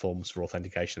platforms for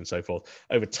authentication and so forth.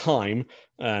 Over time,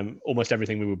 almost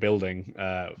everything we were building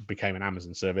became an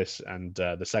Amazon service, and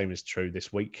the same is true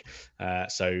this week.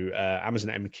 So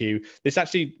Amazon MQ.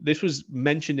 This was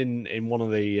mentioned in one of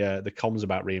the comms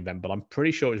about reInvent, but I'm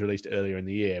pretty sure it was released earlier in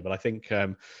the year. But I think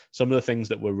some of the things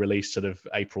that were released sort of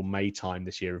April, May time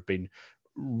this year have been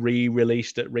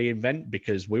re-released at reInvent,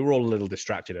 because we were all a little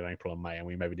distracted in April and May, and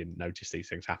we maybe didn't notice these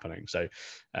things happening. So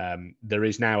there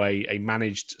is now a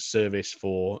managed service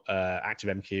for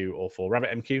ActiveMQ or for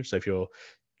RabbitMQ. So if you're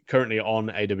currently on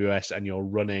AWS and you're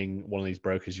running one of these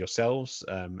brokers yourselves,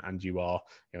 and you are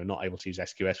not able to use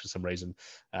SQS for some reason,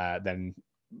 then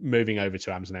moving over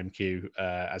to Amazon MQ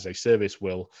as a service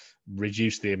will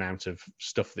reduce the amount of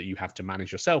stuff that you have to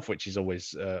manage yourself, which is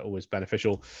always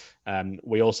beneficial.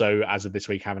 We also, as of this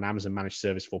week, have an Amazon managed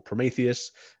service for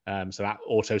Prometheus. So that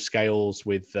auto scales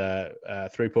with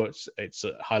throughputs. It's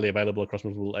highly available across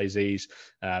multiple AZs,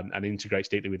 and integrates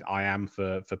deeply with IAM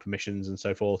for permissions and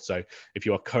so forth. So if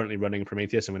you are currently running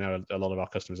Prometheus, and we know a lot of our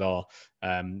customers are,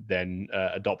 then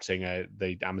adopting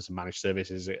the Amazon managed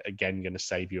service is again going to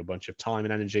save you a bunch of time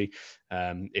and energy,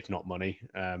 if not money.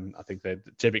 I think that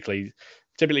typically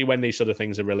when these sort of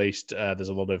things are released, there's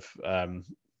a lot of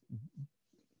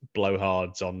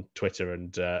blowhards on Twitter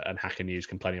and Hacker News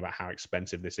complaining about how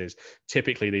expensive this is.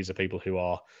 Typically, these are people who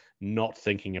are not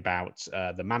thinking about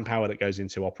the manpower that goes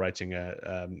into operating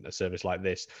a service like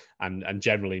this, and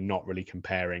generally not really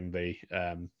comparing the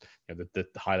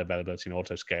high availability and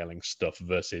auto scaling stuff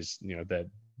versus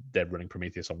they're running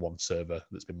Prometheus on one server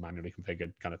that's been manually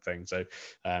configured, kind of thing. So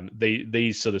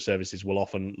these sort of services will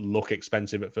often look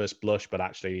expensive at first blush, but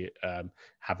actually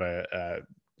have a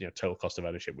total cost of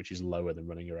ownership which is lower than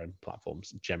running your own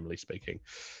platforms, generally speaking.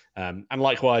 And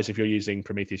likewise, if you're using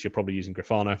Prometheus, you're probably using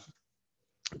Grafana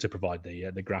to provide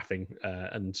the graphing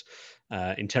and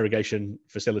interrogation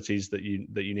facilities that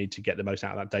you need to get the most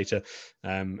out of that data.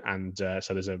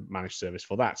 So there's a managed service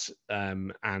for that,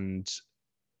 and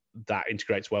that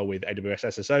integrates well with AWS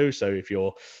SSO. So if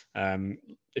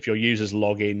your users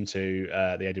log into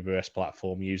the AWS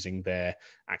platform using their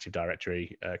Active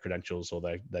Directory credentials or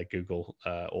their Google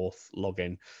Auth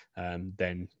login,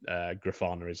 then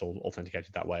Grafana is all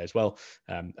authenticated that way as well.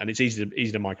 And it's easy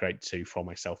to migrate to from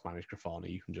a self-managed Grafana.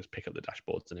 You can just pick up the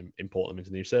dashboards and import them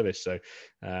into the new service. So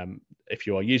if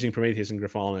you are using Prometheus and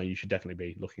Grafana, you should definitely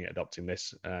be looking at adopting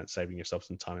this, saving yourself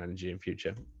some time and energy in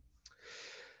future.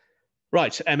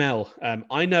 Right, ML.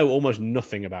 I know almost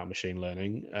nothing about machine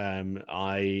learning.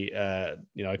 I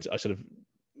sort of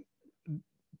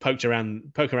poke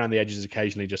around the edges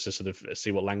occasionally just to sort of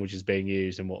see what language is being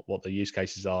used and what the use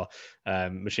cases are.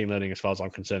 Machine learning, as far as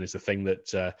I'm concerned, is the thing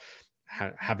that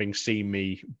having seen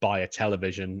me buy a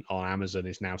television on Amazon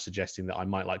is now suggesting that I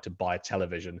might like to buy a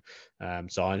television.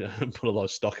 So I put a lot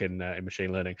of stock in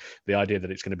machine learning. The idea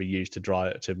that it's going to be used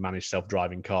to manage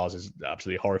self-driving cars is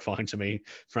absolutely horrifying to me,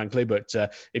 frankly. But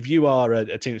if you are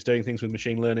a team that's doing things with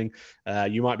machine learning,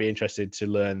 you might be interested to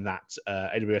learn that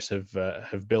AWS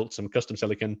have built some custom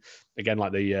silicon. Again,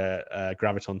 like the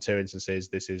Graviton 2 instances,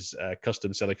 this is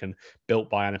custom silicon built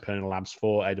by Annapurna Labs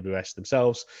for AWS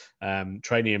themselves.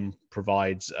 Trainium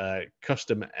provides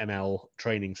custom ML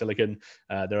training silicon.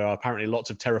 There are apparently lots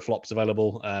of teraflops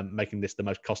available, making this the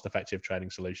most cost-effective training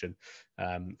solution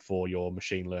for your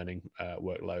machine learning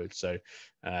workload. So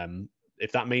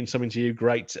if that means something to you,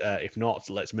 great. If not,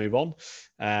 let's move on.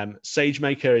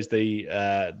 SageMaker is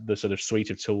the sort of suite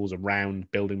of tools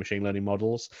around building machine learning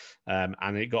models,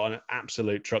 and it got an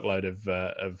absolute truckload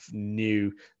of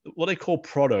new, what they call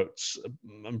products.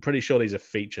 I'm pretty sure these are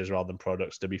features rather than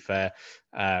products, to be fair.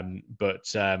 But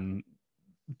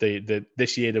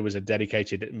this year there was a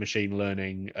dedicated machine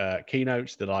learning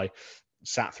keynote that I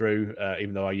sat through,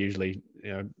 even though I usually,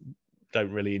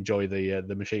 don't really enjoy the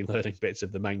machine learning bits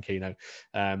of the main keynote.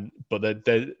 But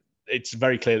it's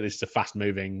very clear that this is a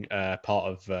fast-moving part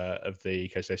of the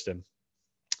ecosystem.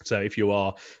 So if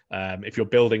you're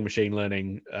building machine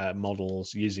learning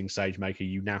models using SageMaker,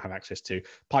 you now have access to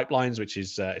pipelines, which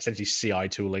is essentially CI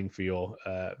tooling for your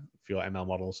ML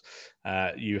models.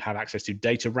 You have access to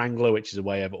Data Wrangler, which is a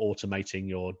way of automating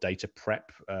your data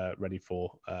prep ready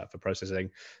for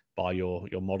processing by your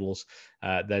models.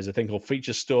 There's a thing called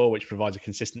Feature Store, which provides a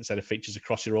consistent set of features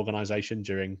across your organization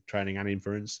during training and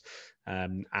inference.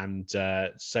 And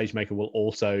SageMaker will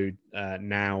also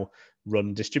now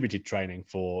run distributed training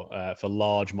for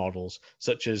large models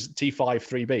such as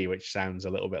T5-3B, which sounds a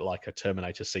little bit like a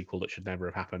Terminator sequel that should never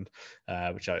have happened,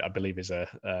 which I believe is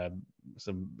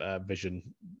some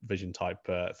vision type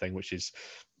thing, which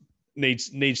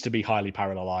needs to be highly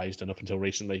parallelized, and up until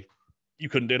recently you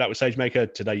couldn't do that with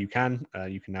SageMaker. Today you can.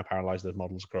 You can now parallelize those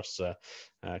models across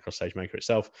SageMaker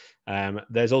itself.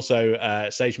 There's also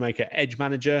SageMaker Edge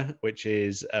Manager, which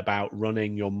is about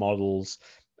running your models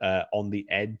on the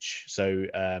edge. So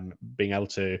being able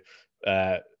to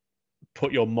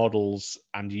put your models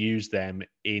and use them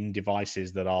in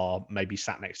devices that are maybe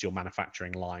sat next to your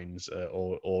manufacturing lines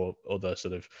or other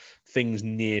sort of things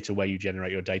near to where you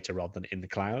generate your data rather than in the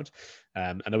cloud.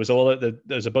 And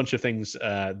there's a bunch of things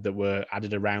that were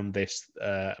added around this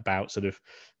about sort of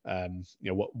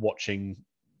watching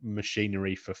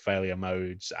machinery for failure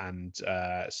modes and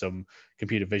some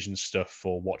computer vision stuff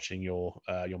for watching your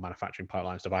manufacturing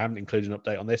pipeline stuff. I haven't included an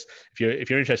update on this. If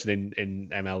you're interested in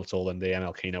ML at all, then the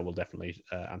ML keynote will definitely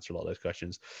answer a lot of those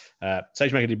questions.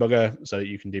 SageMaker Debugger, so that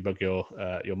you can debug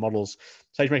your models.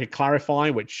 SageMaker Clarify,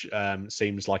 which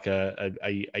seems like a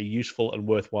useful and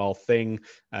worthwhile thing,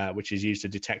 which is used to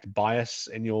detect bias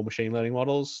in your machine learning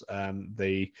models.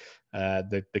 The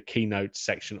keynote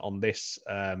section on this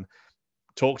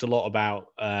talked a lot about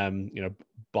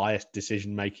biased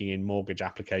decision making in mortgage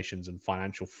applications and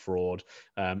financial fraud,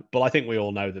 but I think we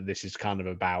all know that this is kind of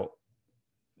about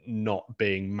not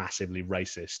being massively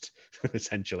racist,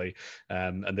 essentially.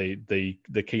 And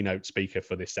the keynote speaker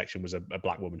for this section was a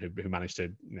black woman who managed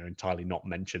to entirely not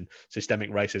mention systemic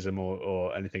racism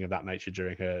or anything of that nature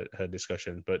during her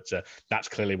discussion. But that's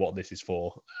clearly what this is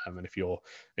for. And if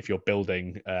you're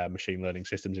building machine learning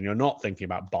systems and you're not thinking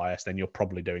about bias, then you're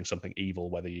probably doing something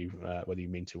evil, whether you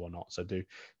mean to or not. So do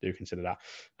consider that.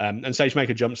 And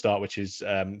SageMaker Jumpstart, which is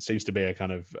seems to be a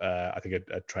kind of I think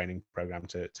a training program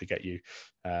to get you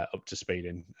up to speed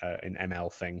in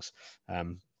ML things.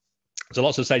 So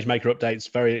lots of SageMaker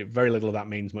updates. Very, very little of that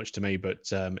means much to me, but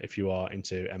if you are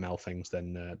into ML things,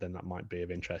 then that might be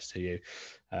of interest to you.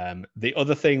 The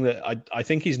other thing that I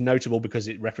think is notable because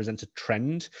it represents a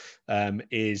trend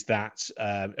is that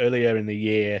earlier in the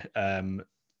year,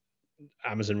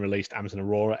 Amazon released Amazon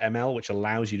Aurora ML, which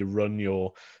allows you to run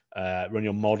your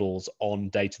models on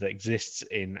data that exists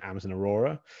in Amazon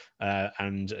Aurora.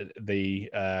 And the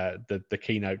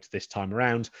keynote this time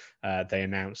around, they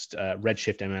announced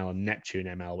Redshift ML and Neptune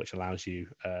ML, which allows you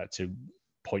to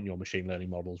point your machine learning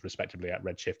models respectively at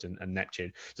Redshift and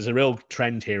Neptune. So there's a real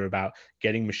trend here about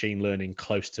getting machine learning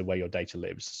close to where your data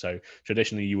lives. So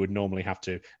traditionally, you would normally have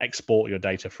to export your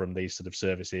data from these sort of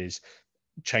services,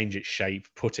 change its shape,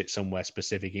 put it somewhere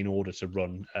specific in order to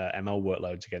run ML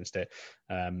workloads against it.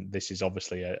 This is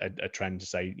obviously a trend to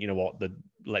say, you know what,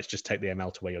 let's just take the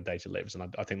ML to where your data lives.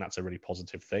 And I think that's a really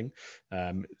positive thing.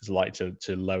 It's likely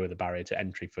to lower the barrier to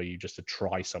entry for you just to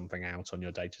try something out on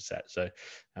your data set. So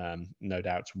no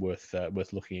doubt it's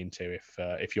worth looking into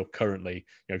if you're currently,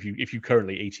 if you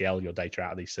currently ETL your data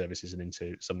out of these services and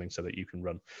into something so that you can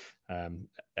run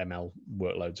ML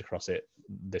workloads across it.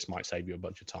 This might save you a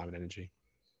bunch of time and energy.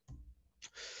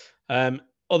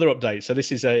 Other updates. So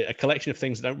this is a collection of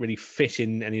things that don't really fit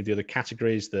in any of the other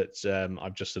categories that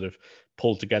I've just sort of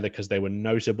pulled together because they were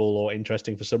notable or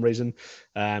interesting for some reason.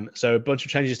 So a bunch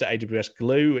of changes to AWS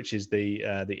Glue, which is the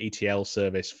ETL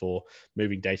service for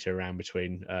moving data around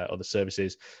between other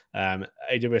services.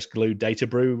 AWS Glue Data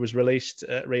Brew was released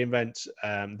at reInvent.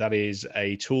 That is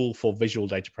a tool for visual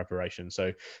data preparation. So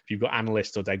if you've got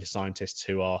analysts or data scientists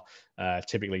who are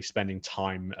typically spending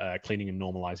time cleaning and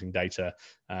normalizing data,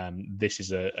 this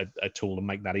is a tool to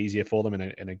make that easier for them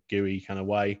in a GUI kind of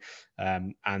way.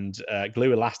 And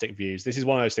Glue Elastic Views. This is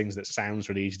one of those things that sounds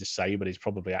really easy to say, but is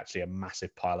probably actually a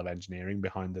massive pile of engineering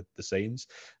behind the scenes.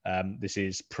 This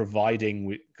is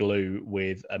providing Glue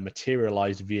with a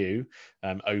materialized view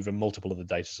over multiple of the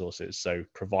data sources. So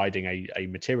providing a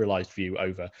materialized view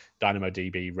over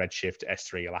DynamoDB, Redshift,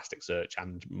 S3, Elasticsearch,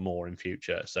 and more in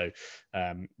future. So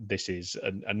this is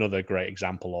another great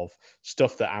example of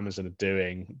stuff that Amazon are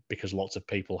doing because lots of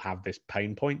people have this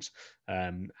pain point,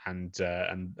 and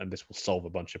this will solve a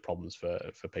bunch of problems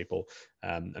for people.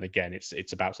 And again,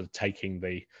 it's about sort of taking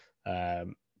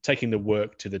the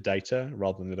work to the data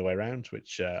rather than the other way around,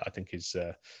 which I think is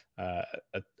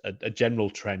a general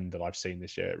trend that I've seen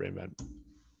this year at reInvent.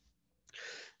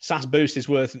 SaaS Boost is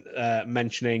worth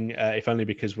mentioning, if only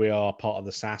because we are part of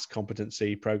the SaaS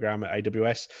competency program at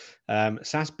AWS.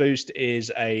 SaaS Boost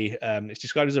is it's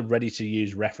described as a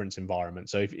ready-to-use reference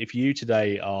environment. So if you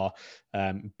today are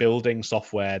building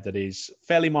software that is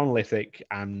fairly monolithic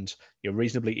and you're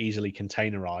reasonably easily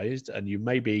containerized, and you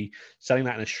may be selling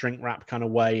that in a shrink wrap kind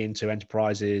of way into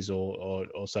enterprises or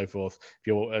so forth, if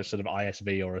you're a sort of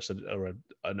ISV or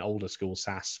an older school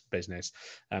SaaS business,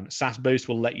 SaaS Boost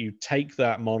will let you take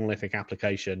that monolithic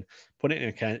application, put it in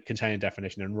a container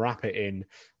definition, and wrap it in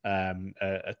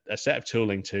a set of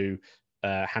tooling to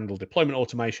handle deployment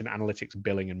automation, analytics,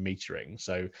 billing, and metering.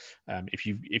 So if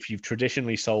you've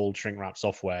traditionally sold shrink wrap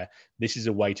software, this is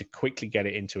a way to quickly get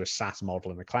it into a SaaS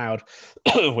model in the cloud,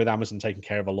 with Amazon taking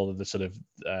care of a lot of the sort of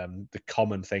the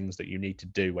common things that you need to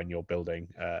do when you're building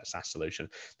a SaaS solution.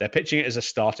 They're pitching it as a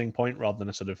starting point rather than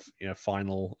a sort of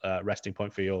final resting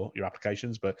point for your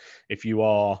applications. But if you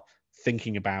are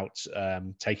thinking about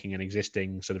taking an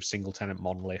existing sort of single tenant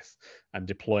monolith and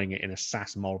deploying it in a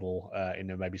SaaS model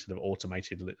in a maybe sort of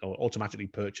automated or automatically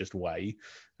purchased way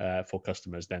for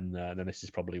customers, then this is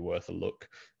probably worth a look.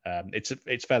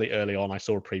 It's fairly early on. I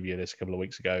saw a preview of this a couple of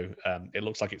weeks ago. It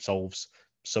looks like it solves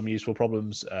some useful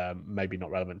problems, maybe not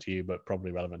relevant to you, but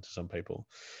probably relevant to some people.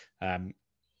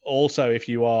 Also, if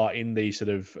you are in the sort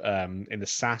of in the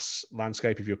SaaS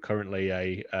landscape, if you're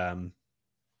currently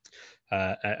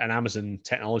an Amazon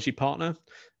technology partner,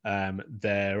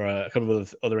 there are a couple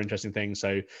of other interesting things.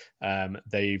 So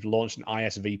they've launched an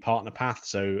ISV partner path,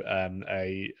 so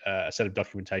a set of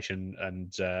documentation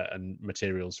and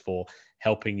materials for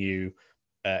helping you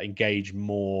engage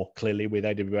more clearly with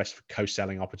AWS for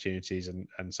co-selling opportunities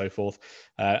and so forth.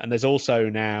 And there's also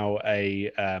now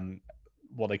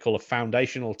what they call a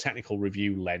foundational technical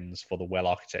review lens for the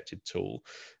well-architected tool.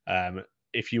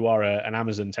 If you are an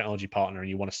Amazon technology partner and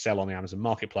you want to sell on the Amazon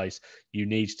marketplace, you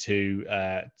need to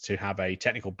have a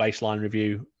technical baseline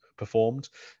review performed.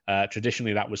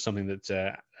 Traditionally, that was something that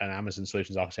an Amazon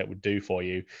solutions architect would do for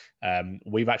you.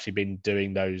 We've actually been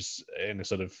doing those in a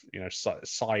sort of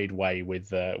side way with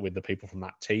the people from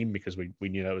that team because we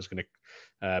knew that was going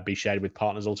to be shared with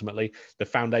partners ultimately. The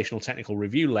foundational technical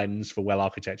review lens for well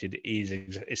architected is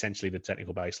essentially the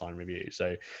technical baseline review.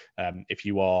 So if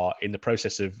you are in the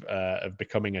process of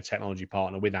becoming a technology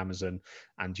partner with Amazon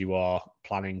and you are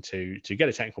planning to get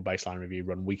a technical baseline review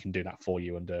run, we can do that for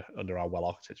you under our well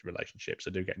architected relationship.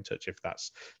 So do get in touch if that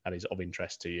is of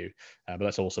interest to you. But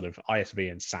that's all sort of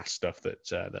ISV and SaaS stuff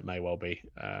that may well be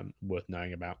worth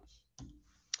knowing about.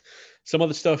 Some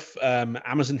other stuff,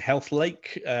 Amazon Health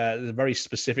Lake, is a very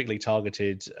specifically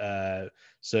targeted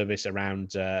service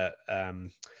around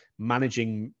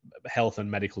managing health and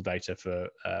medical data for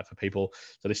people.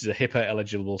 So this is a HIPAA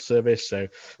eligible service. So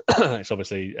it's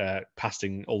obviously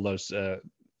passing all those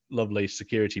lovely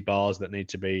security bars that need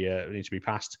to be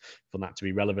passed for that to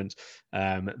be relevant.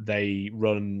 They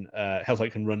run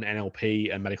HealthLake can run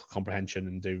NLP and medical comprehension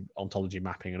and do ontology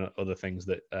mapping and other things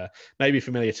that may be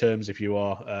familiar terms if you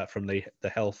are from the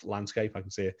health landscape. I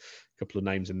can see a couple of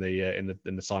names in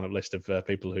the sign up list of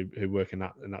people who work in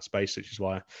that space, which is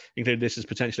why I included this as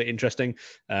potentially interesting.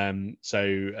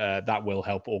 So that will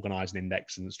help organize and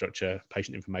index and structure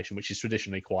patient information, which is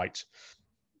traditionally quite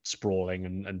sprawling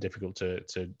and difficult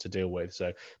to deal with.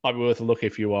 So might be worth a look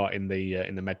if you are in the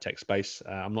medtech space.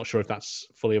 I'm not sure if that's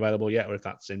fully available yet or if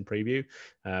that's in preview,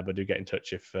 but do get in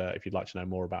touch if you'd like to know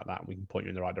more about that. We can point you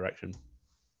in the right direction.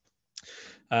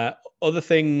 Other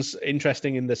things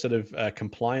interesting in the sort of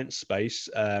compliance space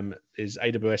is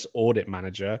AWS Audit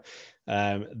Manager.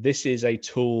 This is a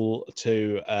tool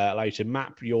to allow you to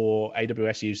map your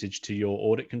AWS usage to your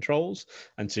audit controls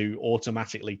and to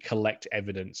automatically collect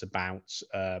evidence about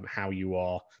how you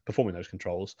are performing those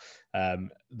controls.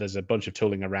 There's a bunch of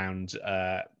tooling around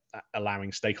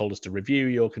allowing stakeholders to review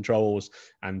your controls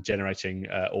and generating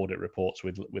audit reports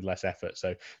with less effort.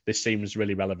 So this seems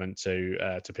really relevant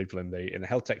to people in the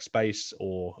health tech space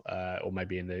or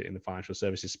maybe in the financial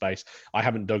services space. I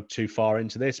haven't dug too far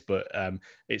into this, but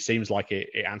it seems like it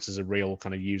answers a real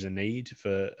kind of user need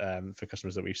for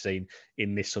customers that we've seen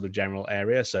in this sort of general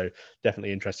area. So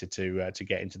definitely interested to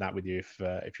get into that with you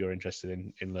if you're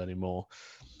interested in learning more.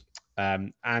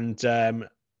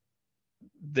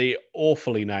 The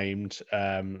awfully named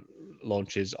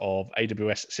launches of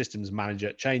AWS Systems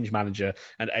Manager, Change Manager,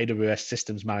 and AWS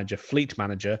Systems Manager, Fleet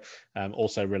Manager,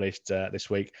 also released this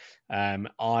week. I'm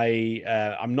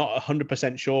not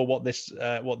 100% sure what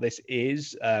this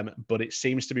is, but it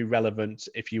seems to be relevant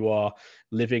if you are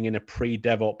living in a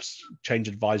pre-DevOps change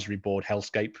advisory board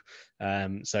hellscape.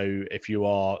 So if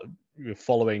you're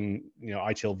following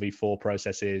ITIL v4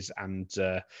 processes and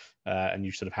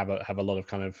you sort of have a lot of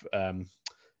kind of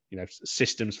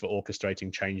systems for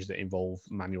orchestrating change that involve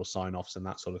manual sign-offs and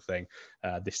that sort of thing.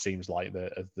 This seems like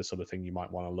the sort of thing you might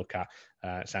want to look at.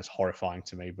 It sounds horrifying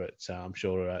to me, but I'm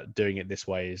sure doing it this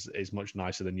way is much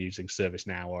nicer than using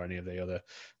ServiceNow or any of the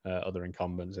other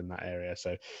incumbents in that area.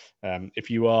 So if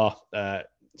you are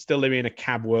still living in a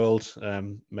cab world,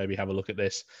 maybe have a look at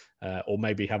this, or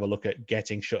maybe have a look at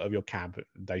getting shut of your cab.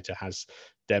 Data has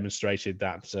demonstrated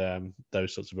that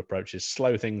those sorts of approaches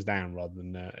slow things down rather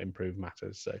than improve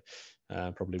matters. So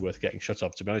probably worth getting shut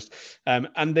of, to be honest.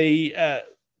 And the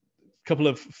couple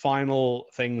of final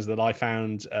things that I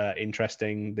found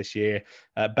interesting this year,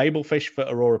 Babelfish for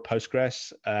Aurora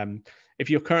Postgres. If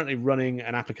you're currently running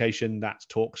an application that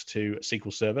talks to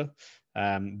SQL Server,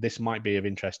 this might be of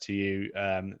interest to you.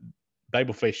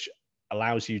 Babelfish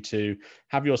allows you to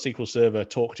have your SQL Server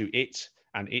talk to it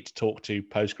and it talk to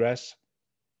Postgres,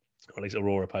 or at least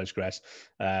Aurora Postgres,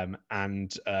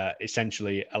 and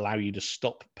essentially allow you to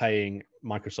stop paying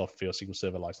Microsoft for your SQL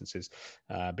Server licenses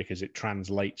because it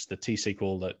translates the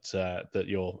T-SQL that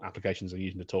your applications are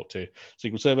using to talk to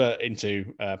SQL Server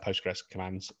into Postgres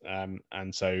commands.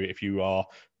 And so if you are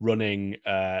running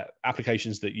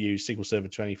applications that use SQL Server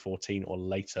 2014 or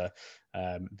later,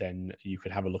 then you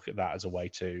could have a look at that as a way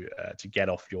to get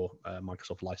off your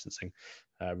Microsoft licensing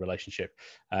relationship.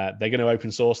 They're going to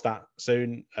open source that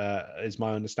soon, is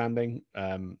my understanding.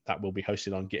 That will be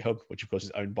hosted on GitHub, which of course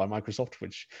is owned by Microsoft,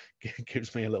 which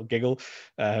gives me a little giggle.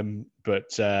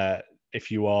 But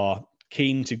if you are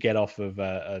keen to get off of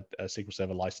a SQL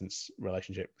Server license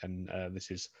relationship, then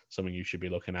this is something you should be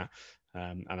looking at.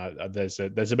 And there's a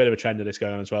bit of a trend of this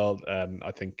going on as well.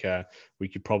 I think we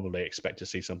could probably expect to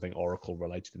see something Oracle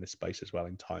related in this space as well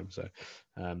in time. So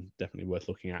definitely worth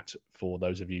looking at for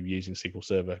those of you using SQL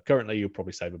Server. Currently, you'll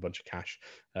probably save a bunch of cash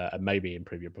and maybe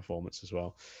improve your performance as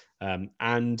well.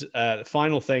 And the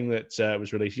final thing that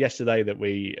was released yesterday that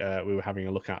we were having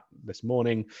a look at this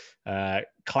morning,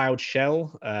 Cloud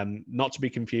Shell, not to be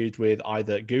confused with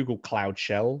either Google Cloud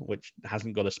Shell, which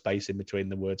hasn't got a space in between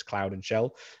the words cloud and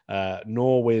shell,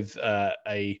 nor with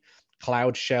a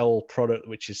Cloud Shell product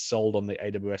which is sold on the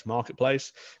AWS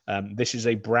marketplace. This is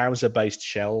a browser-based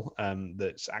shell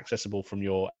that's accessible from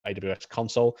your AWS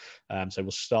console. So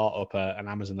we'll start up an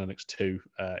Amazon Linux 2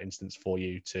 instance for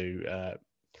you to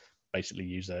basically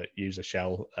use a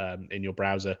shell in your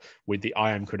browser with the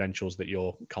IAM credentials that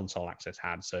your console access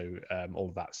had. So all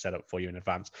of that's set up for you in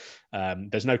advance.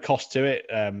 There's no cost to it,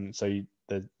 so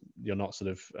you're not sort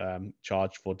of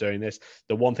charged for doing this.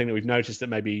 The one thing that we've noticed that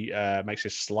maybe makes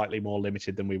this slightly more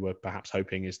limited than we were perhaps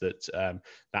hoping is that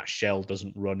that shell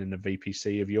doesn't run in a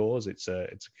VPC of yours. It's a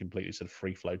completely sort of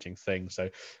free floating thing. So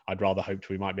I'd rather hoped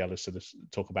we might be able to sort of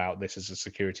talk about this as a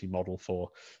security model for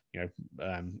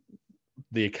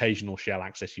the occasional shell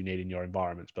access you need in your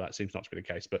environments, but that seems not to be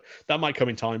the case. But that might come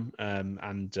in time,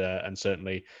 and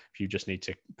certainly if you just need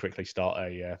to quickly start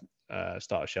a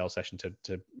shell session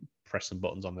to press some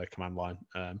buttons on the command line,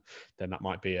 then that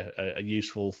might be a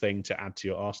useful thing to add to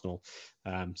your arsenal.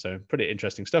 So pretty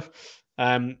interesting stuff.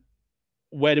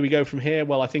 Where do we go from here?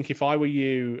 Well, I think if I were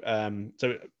you,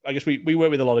 so I guess we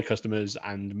work with a lot of customers,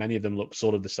 and many of them look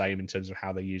sort of the same in terms of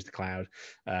how they use the cloud.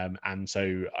 And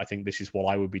so I think this is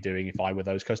what I would be doing if I were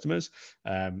those customers.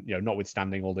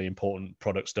 Notwithstanding all the important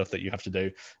product stuff that you have to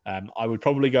do, I would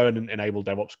probably go and enable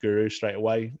DevOps Guru straight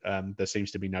away. There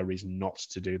seems to be no reason not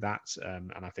to do that,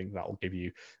 and I think that will give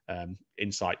you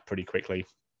insight pretty quickly.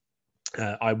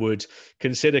 I would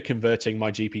consider converting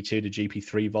my GP2 to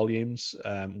GP3 volumes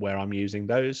where I'm using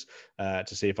those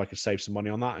to see if I could save some money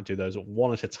on that and do those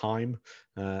one at a time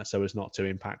so as not to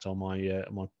impact on my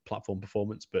my platform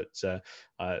performance. But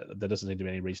there doesn't seem to be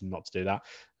any reason not to do that.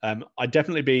 I'd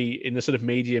definitely be in the sort of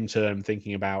medium term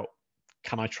thinking about,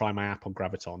 can I try my app on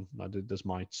Graviton? Does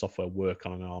my software work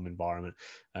on an ARM environment?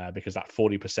 Because that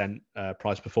 40%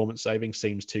 price performance saving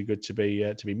seems too good to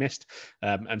be missed.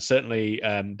 And certainly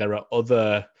there are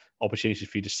other opportunities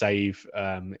for you to save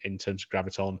in terms of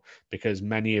Graviton, because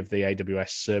many of the AWS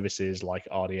services like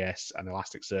RDS and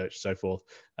Elasticsearch, so forth,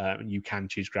 you can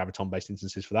choose Graviton-based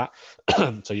instances for that.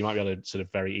 So you might be able to sort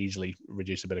of very easily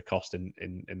reduce a bit of cost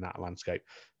in that landscape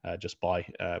just by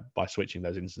switching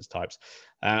those instance types.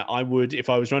 I would, if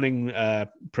I was running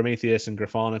Prometheus and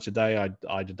Grafana today,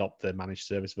 I'd adopt the managed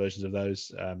service versions of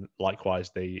those. Likewise,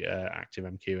 the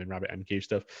ActiveMQ and RabbitMQ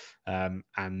stuff,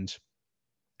 and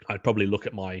I'd probably look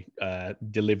at my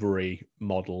delivery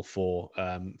model for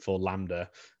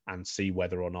Lambda and see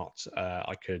whether or not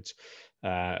I could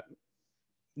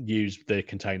use the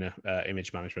container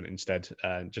image management instead,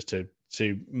 just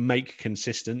to make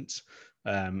consistent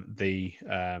the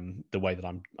way that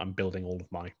I'm building all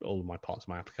of my parts of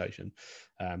my application.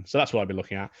 So that's what I'd be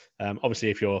looking at. Obviously,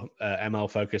 if you're ML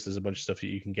focused, there's a bunch of stuff that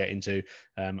you can get into.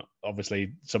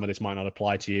 Obviously, some of this might not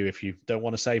apply to you if you don't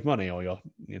want to save money or you're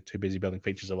too busy building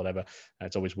features or whatever.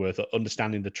 It's always worth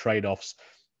understanding the trade-offs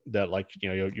that, like,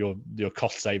 your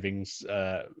cost savings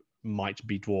might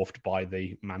be dwarfed by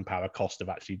the manpower cost of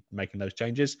actually making those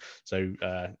changes. So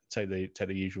take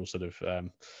the usual sort of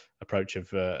approach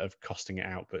of costing it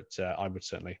out, but I would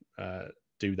certainly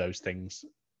do those things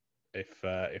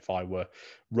if I were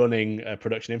running a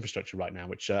production infrastructure right now,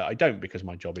 which I don't, because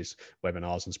my job is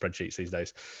webinars and spreadsheets these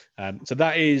days. So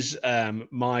that is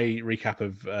my recap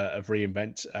of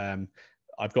reInvent.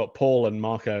 I've got Paul and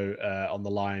Marco on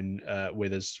the line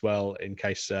with us as well, in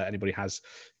case anybody has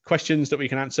questions that we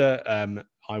can answer.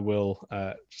 I will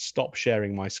stop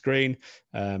sharing my screen.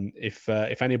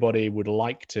 If anybody would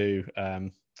like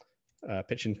to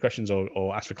pitch in questions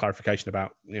or ask for clarification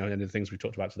about any of the things we've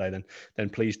talked about today, then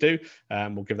please do.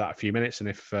 We'll give that a few minutes, and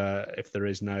if there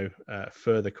is no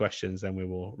further questions, then we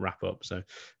will wrap up. So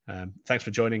thanks for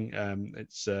joining.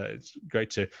 It's great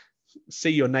to see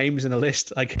your names in a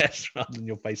list, I guess, rather than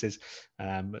your faces.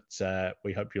 But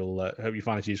we hope you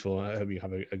find it useful. I hope you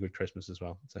have a good Christmas as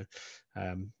well. So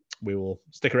we will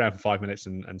stick around for 5 minutes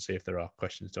and see if there are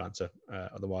questions to answer.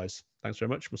 Otherwise, thanks very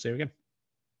much. We'll see you again.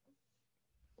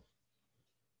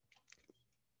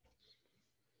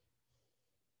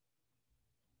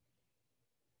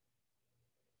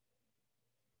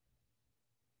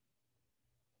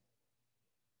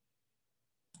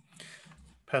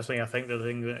 Personally, I think the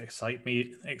thing that excited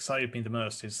me the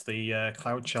most is the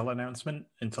Cloud Shell announcement,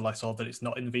 until I saw that it's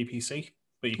not in the VPC,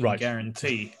 but you can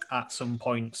guarantee at some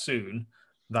point soon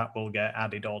that will get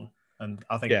added on. And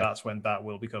I think that's when that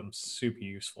will become super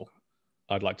useful.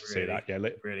 I'd like to see that. Yeah,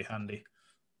 really handy.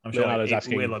 I'm sure it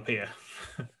will appear.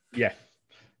 Yeah.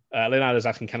 Leonardo's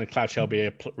asking, can a Cloud Shell be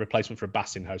a replacement for a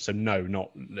Bastion host? So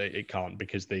no, it can't,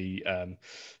 because the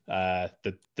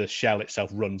shell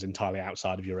itself runs entirely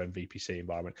outside of your own VPC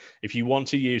environment. If you want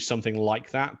to use something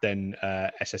like that, then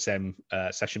SSM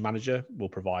Session Manager will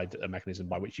provide a mechanism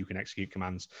by which you can execute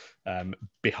commands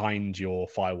behind your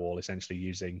firewall, essentially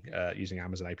using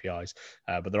Amazon APIs.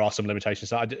 But there are some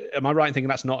limitations. So am I right in thinking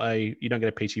that's not you don't get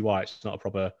a PTY? It's not a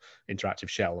proper interactive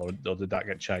shell, or did that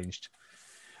get changed?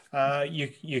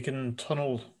 You can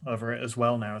tunnel over it as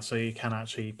well now, so you can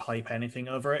actually pipe anything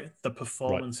over it. The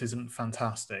performance isn't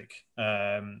fantastic,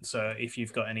 so if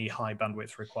you've got any high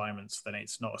bandwidth requirements, then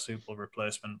it's not a suitable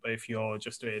replacement. But if you're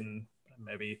just doing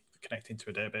maybe connecting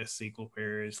to a database, SQL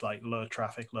queries, like low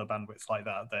traffic, low bandwidth like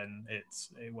that, then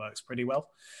it works pretty well.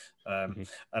 And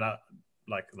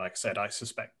like I said, I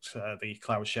suspect the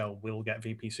Cloud Shell will get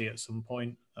VPC at some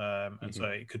point, and so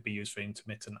it could be used for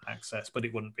intermittent access, but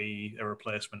it wouldn't be a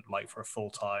replacement like for a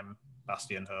full-time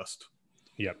Bastion host.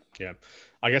 Yeah.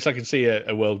 I guess I can see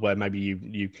a world where maybe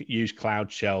you use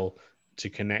Cloud Shell to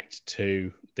connect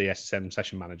to the SSM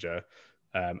session manager,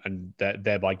 and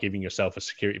thereby giving yourself a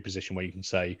security position where you can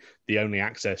say the only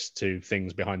access to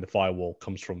things behind the firewall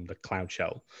comes from the Cloud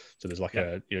Shell. So there's like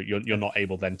you're not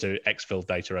able then to exfil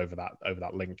data over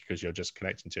that link because you're just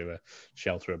connecting to a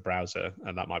shell through a browser,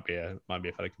 and that might be a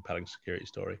fairly compelling security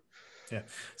story. Yeah,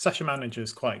 Session Manager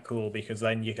is quite cool because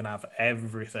then you can have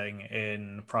everything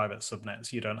in private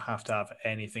subnets. You don't have to have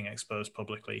anything exposed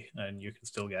publicly, and you can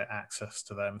still get access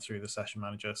to them through the Session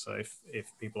Manager. So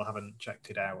if people haven't checked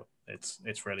it out,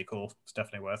 it's really cool. It's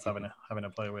definitely worth having a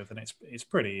play with, and it's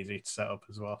pretty easy to set up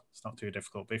as well. It's not too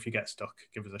difficult. But if you get stuck,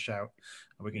 give us a shout,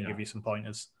 and we can give you some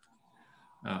pointers.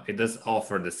 It does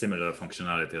offer the similar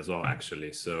functionality as well,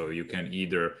 actually. So you can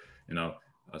either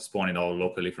spawn it all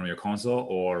locally from your console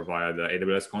or via the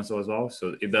AWS console as well.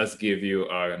 So it does give you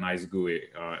a nice GUI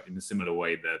in a similar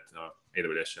way that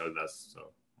AWS Shell does.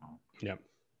 So yeah,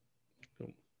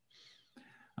 cool.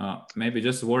 Maybe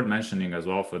just worth mentioning as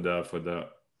well for the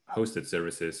hosted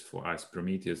services for us,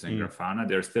 Prometheus and Grafana,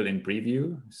 they're still in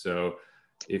preview. So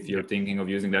if you're thinking of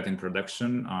using that in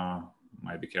production,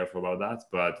 might be careful about that.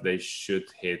 But they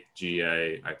should hit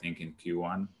GA, I think, in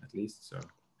Q1 at least. So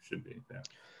should be there.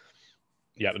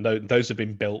 Yeah, those have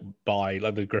been built by,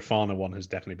 like the Grafana one has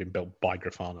definitely been built by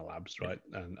Grafana Labs, right?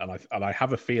 And I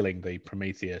have a feeling the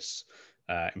Prometheus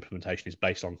implementation is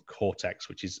based on Cortex,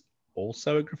 which is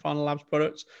also a Grafana Labs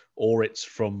product, or it's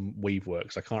from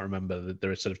Weaveworks. I can't remember.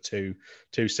 There are sort of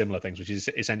two similar things, which is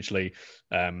essentially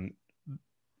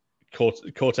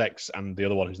Cortex and the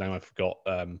other one whose name I forgot.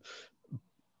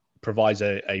 Provides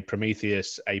a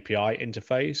Prometheus API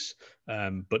interface,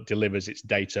 but delivers its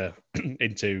data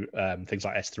into things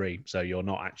like S3. So you're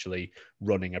not actually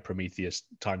running a Prometheus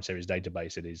time series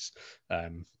database. It is,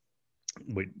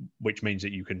 which means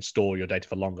that you can store your data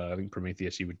for longer. I think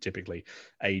Prometheus, you would typically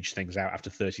age things out after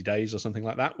 30 days or something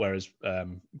like that, whereas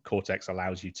Cortex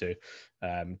allows you to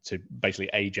basically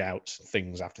age out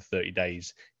things after 30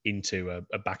 days into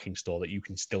a backing store that you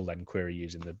can still then query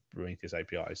using the Prometheus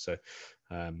APIs. So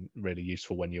really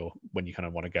useful when you kind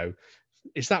of want to go,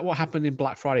 is that what happened in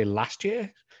Black Friday last year?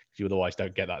 Because you otherwise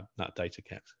don't get that data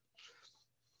kept.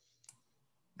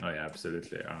 Oh yeah,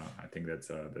 absolutely. I think that's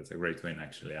a great win,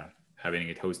 actually. Yeah, having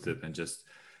it hosted and just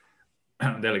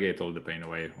delegate all the pain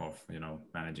away of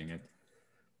managing it.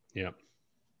 Yeah.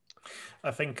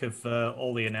 I think of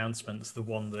all the announcements, the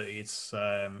one that is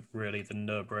really the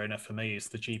no-brainer for me is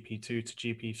the GP2 to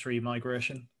GP3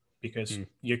 migration, because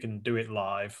you can do it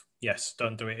live. Yes,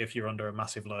 don't do it if you're under a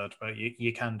massive load, but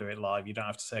you can do it live. You don't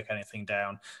have to take anything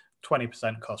down.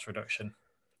 20% cost reduction,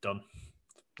 done.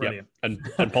 Brilliant. Yeah.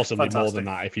 And possibly more than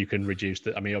that if you can reduce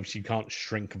the. I mean, obviously you can't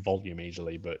shrink volume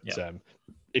easily, but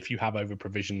if you have over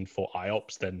provision for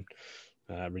IOPS, then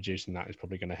reducing that is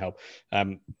probably going to help.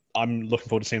 I'm looking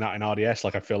forward to seeing that in RDS.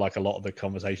 Like, I feel like a lot of the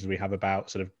conversations we have about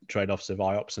sort of trade-offs of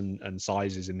IOPS and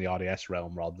sizes in the RDS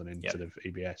realm rather than in sort of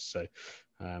EBS. So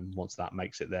once that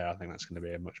makes it there, I think that's going to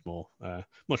be a much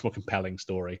more compelling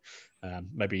story.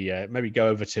 Maybe go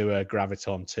over to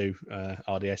Graviton 2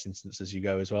 RDS instance as you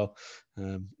go as well,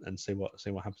 and see what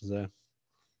happens there.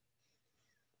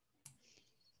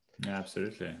 Yeah,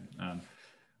 absolutely.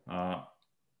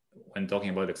 When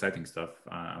talking about exciting stuff,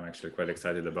 I'm actually quite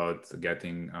excited about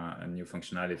getting a new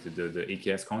functionality to do the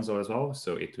EKS console as well.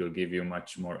 So it will give you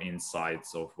much more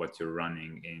insights of what you're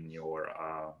running in your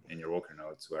worker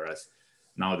nodes. Whereas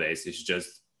nowadays it's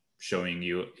just showing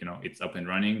you, it's up and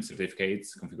running,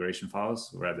 certificates, configuration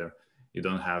files. Rather, you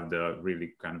don't have the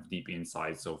really kind of deep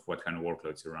insights of what kind of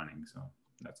workloads you're running. So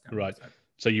that's kind of right. Exciting.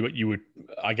 So you would,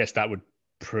 I guess that would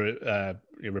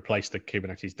replace the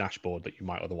Kubernetes dashboard that you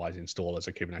might otherwise install as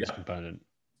a Kubernetes component.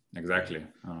 Exactly.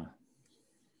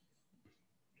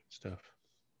 Stuff.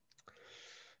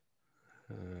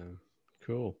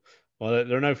 Cool. Well,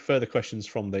 there are no further questions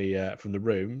from the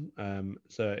room.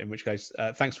 So in which case,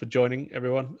 thanks for joining,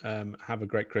 everyone. Have a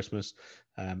great Christmas.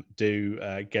 Do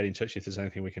get in touch if there's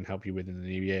anything we can help you with in the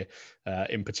new year.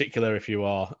 In particular, if you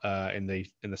are in the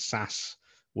SaaS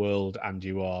world and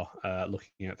you are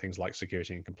looking at things like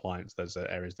security and compliance, those are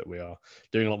areas that we are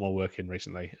doing a lot more work in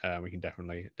recently. We can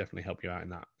definitely help you out in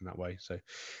that way. So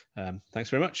thanks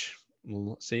very much.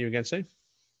 We'll see you again soon.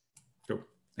 Cool.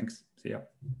 Thanks. See ya.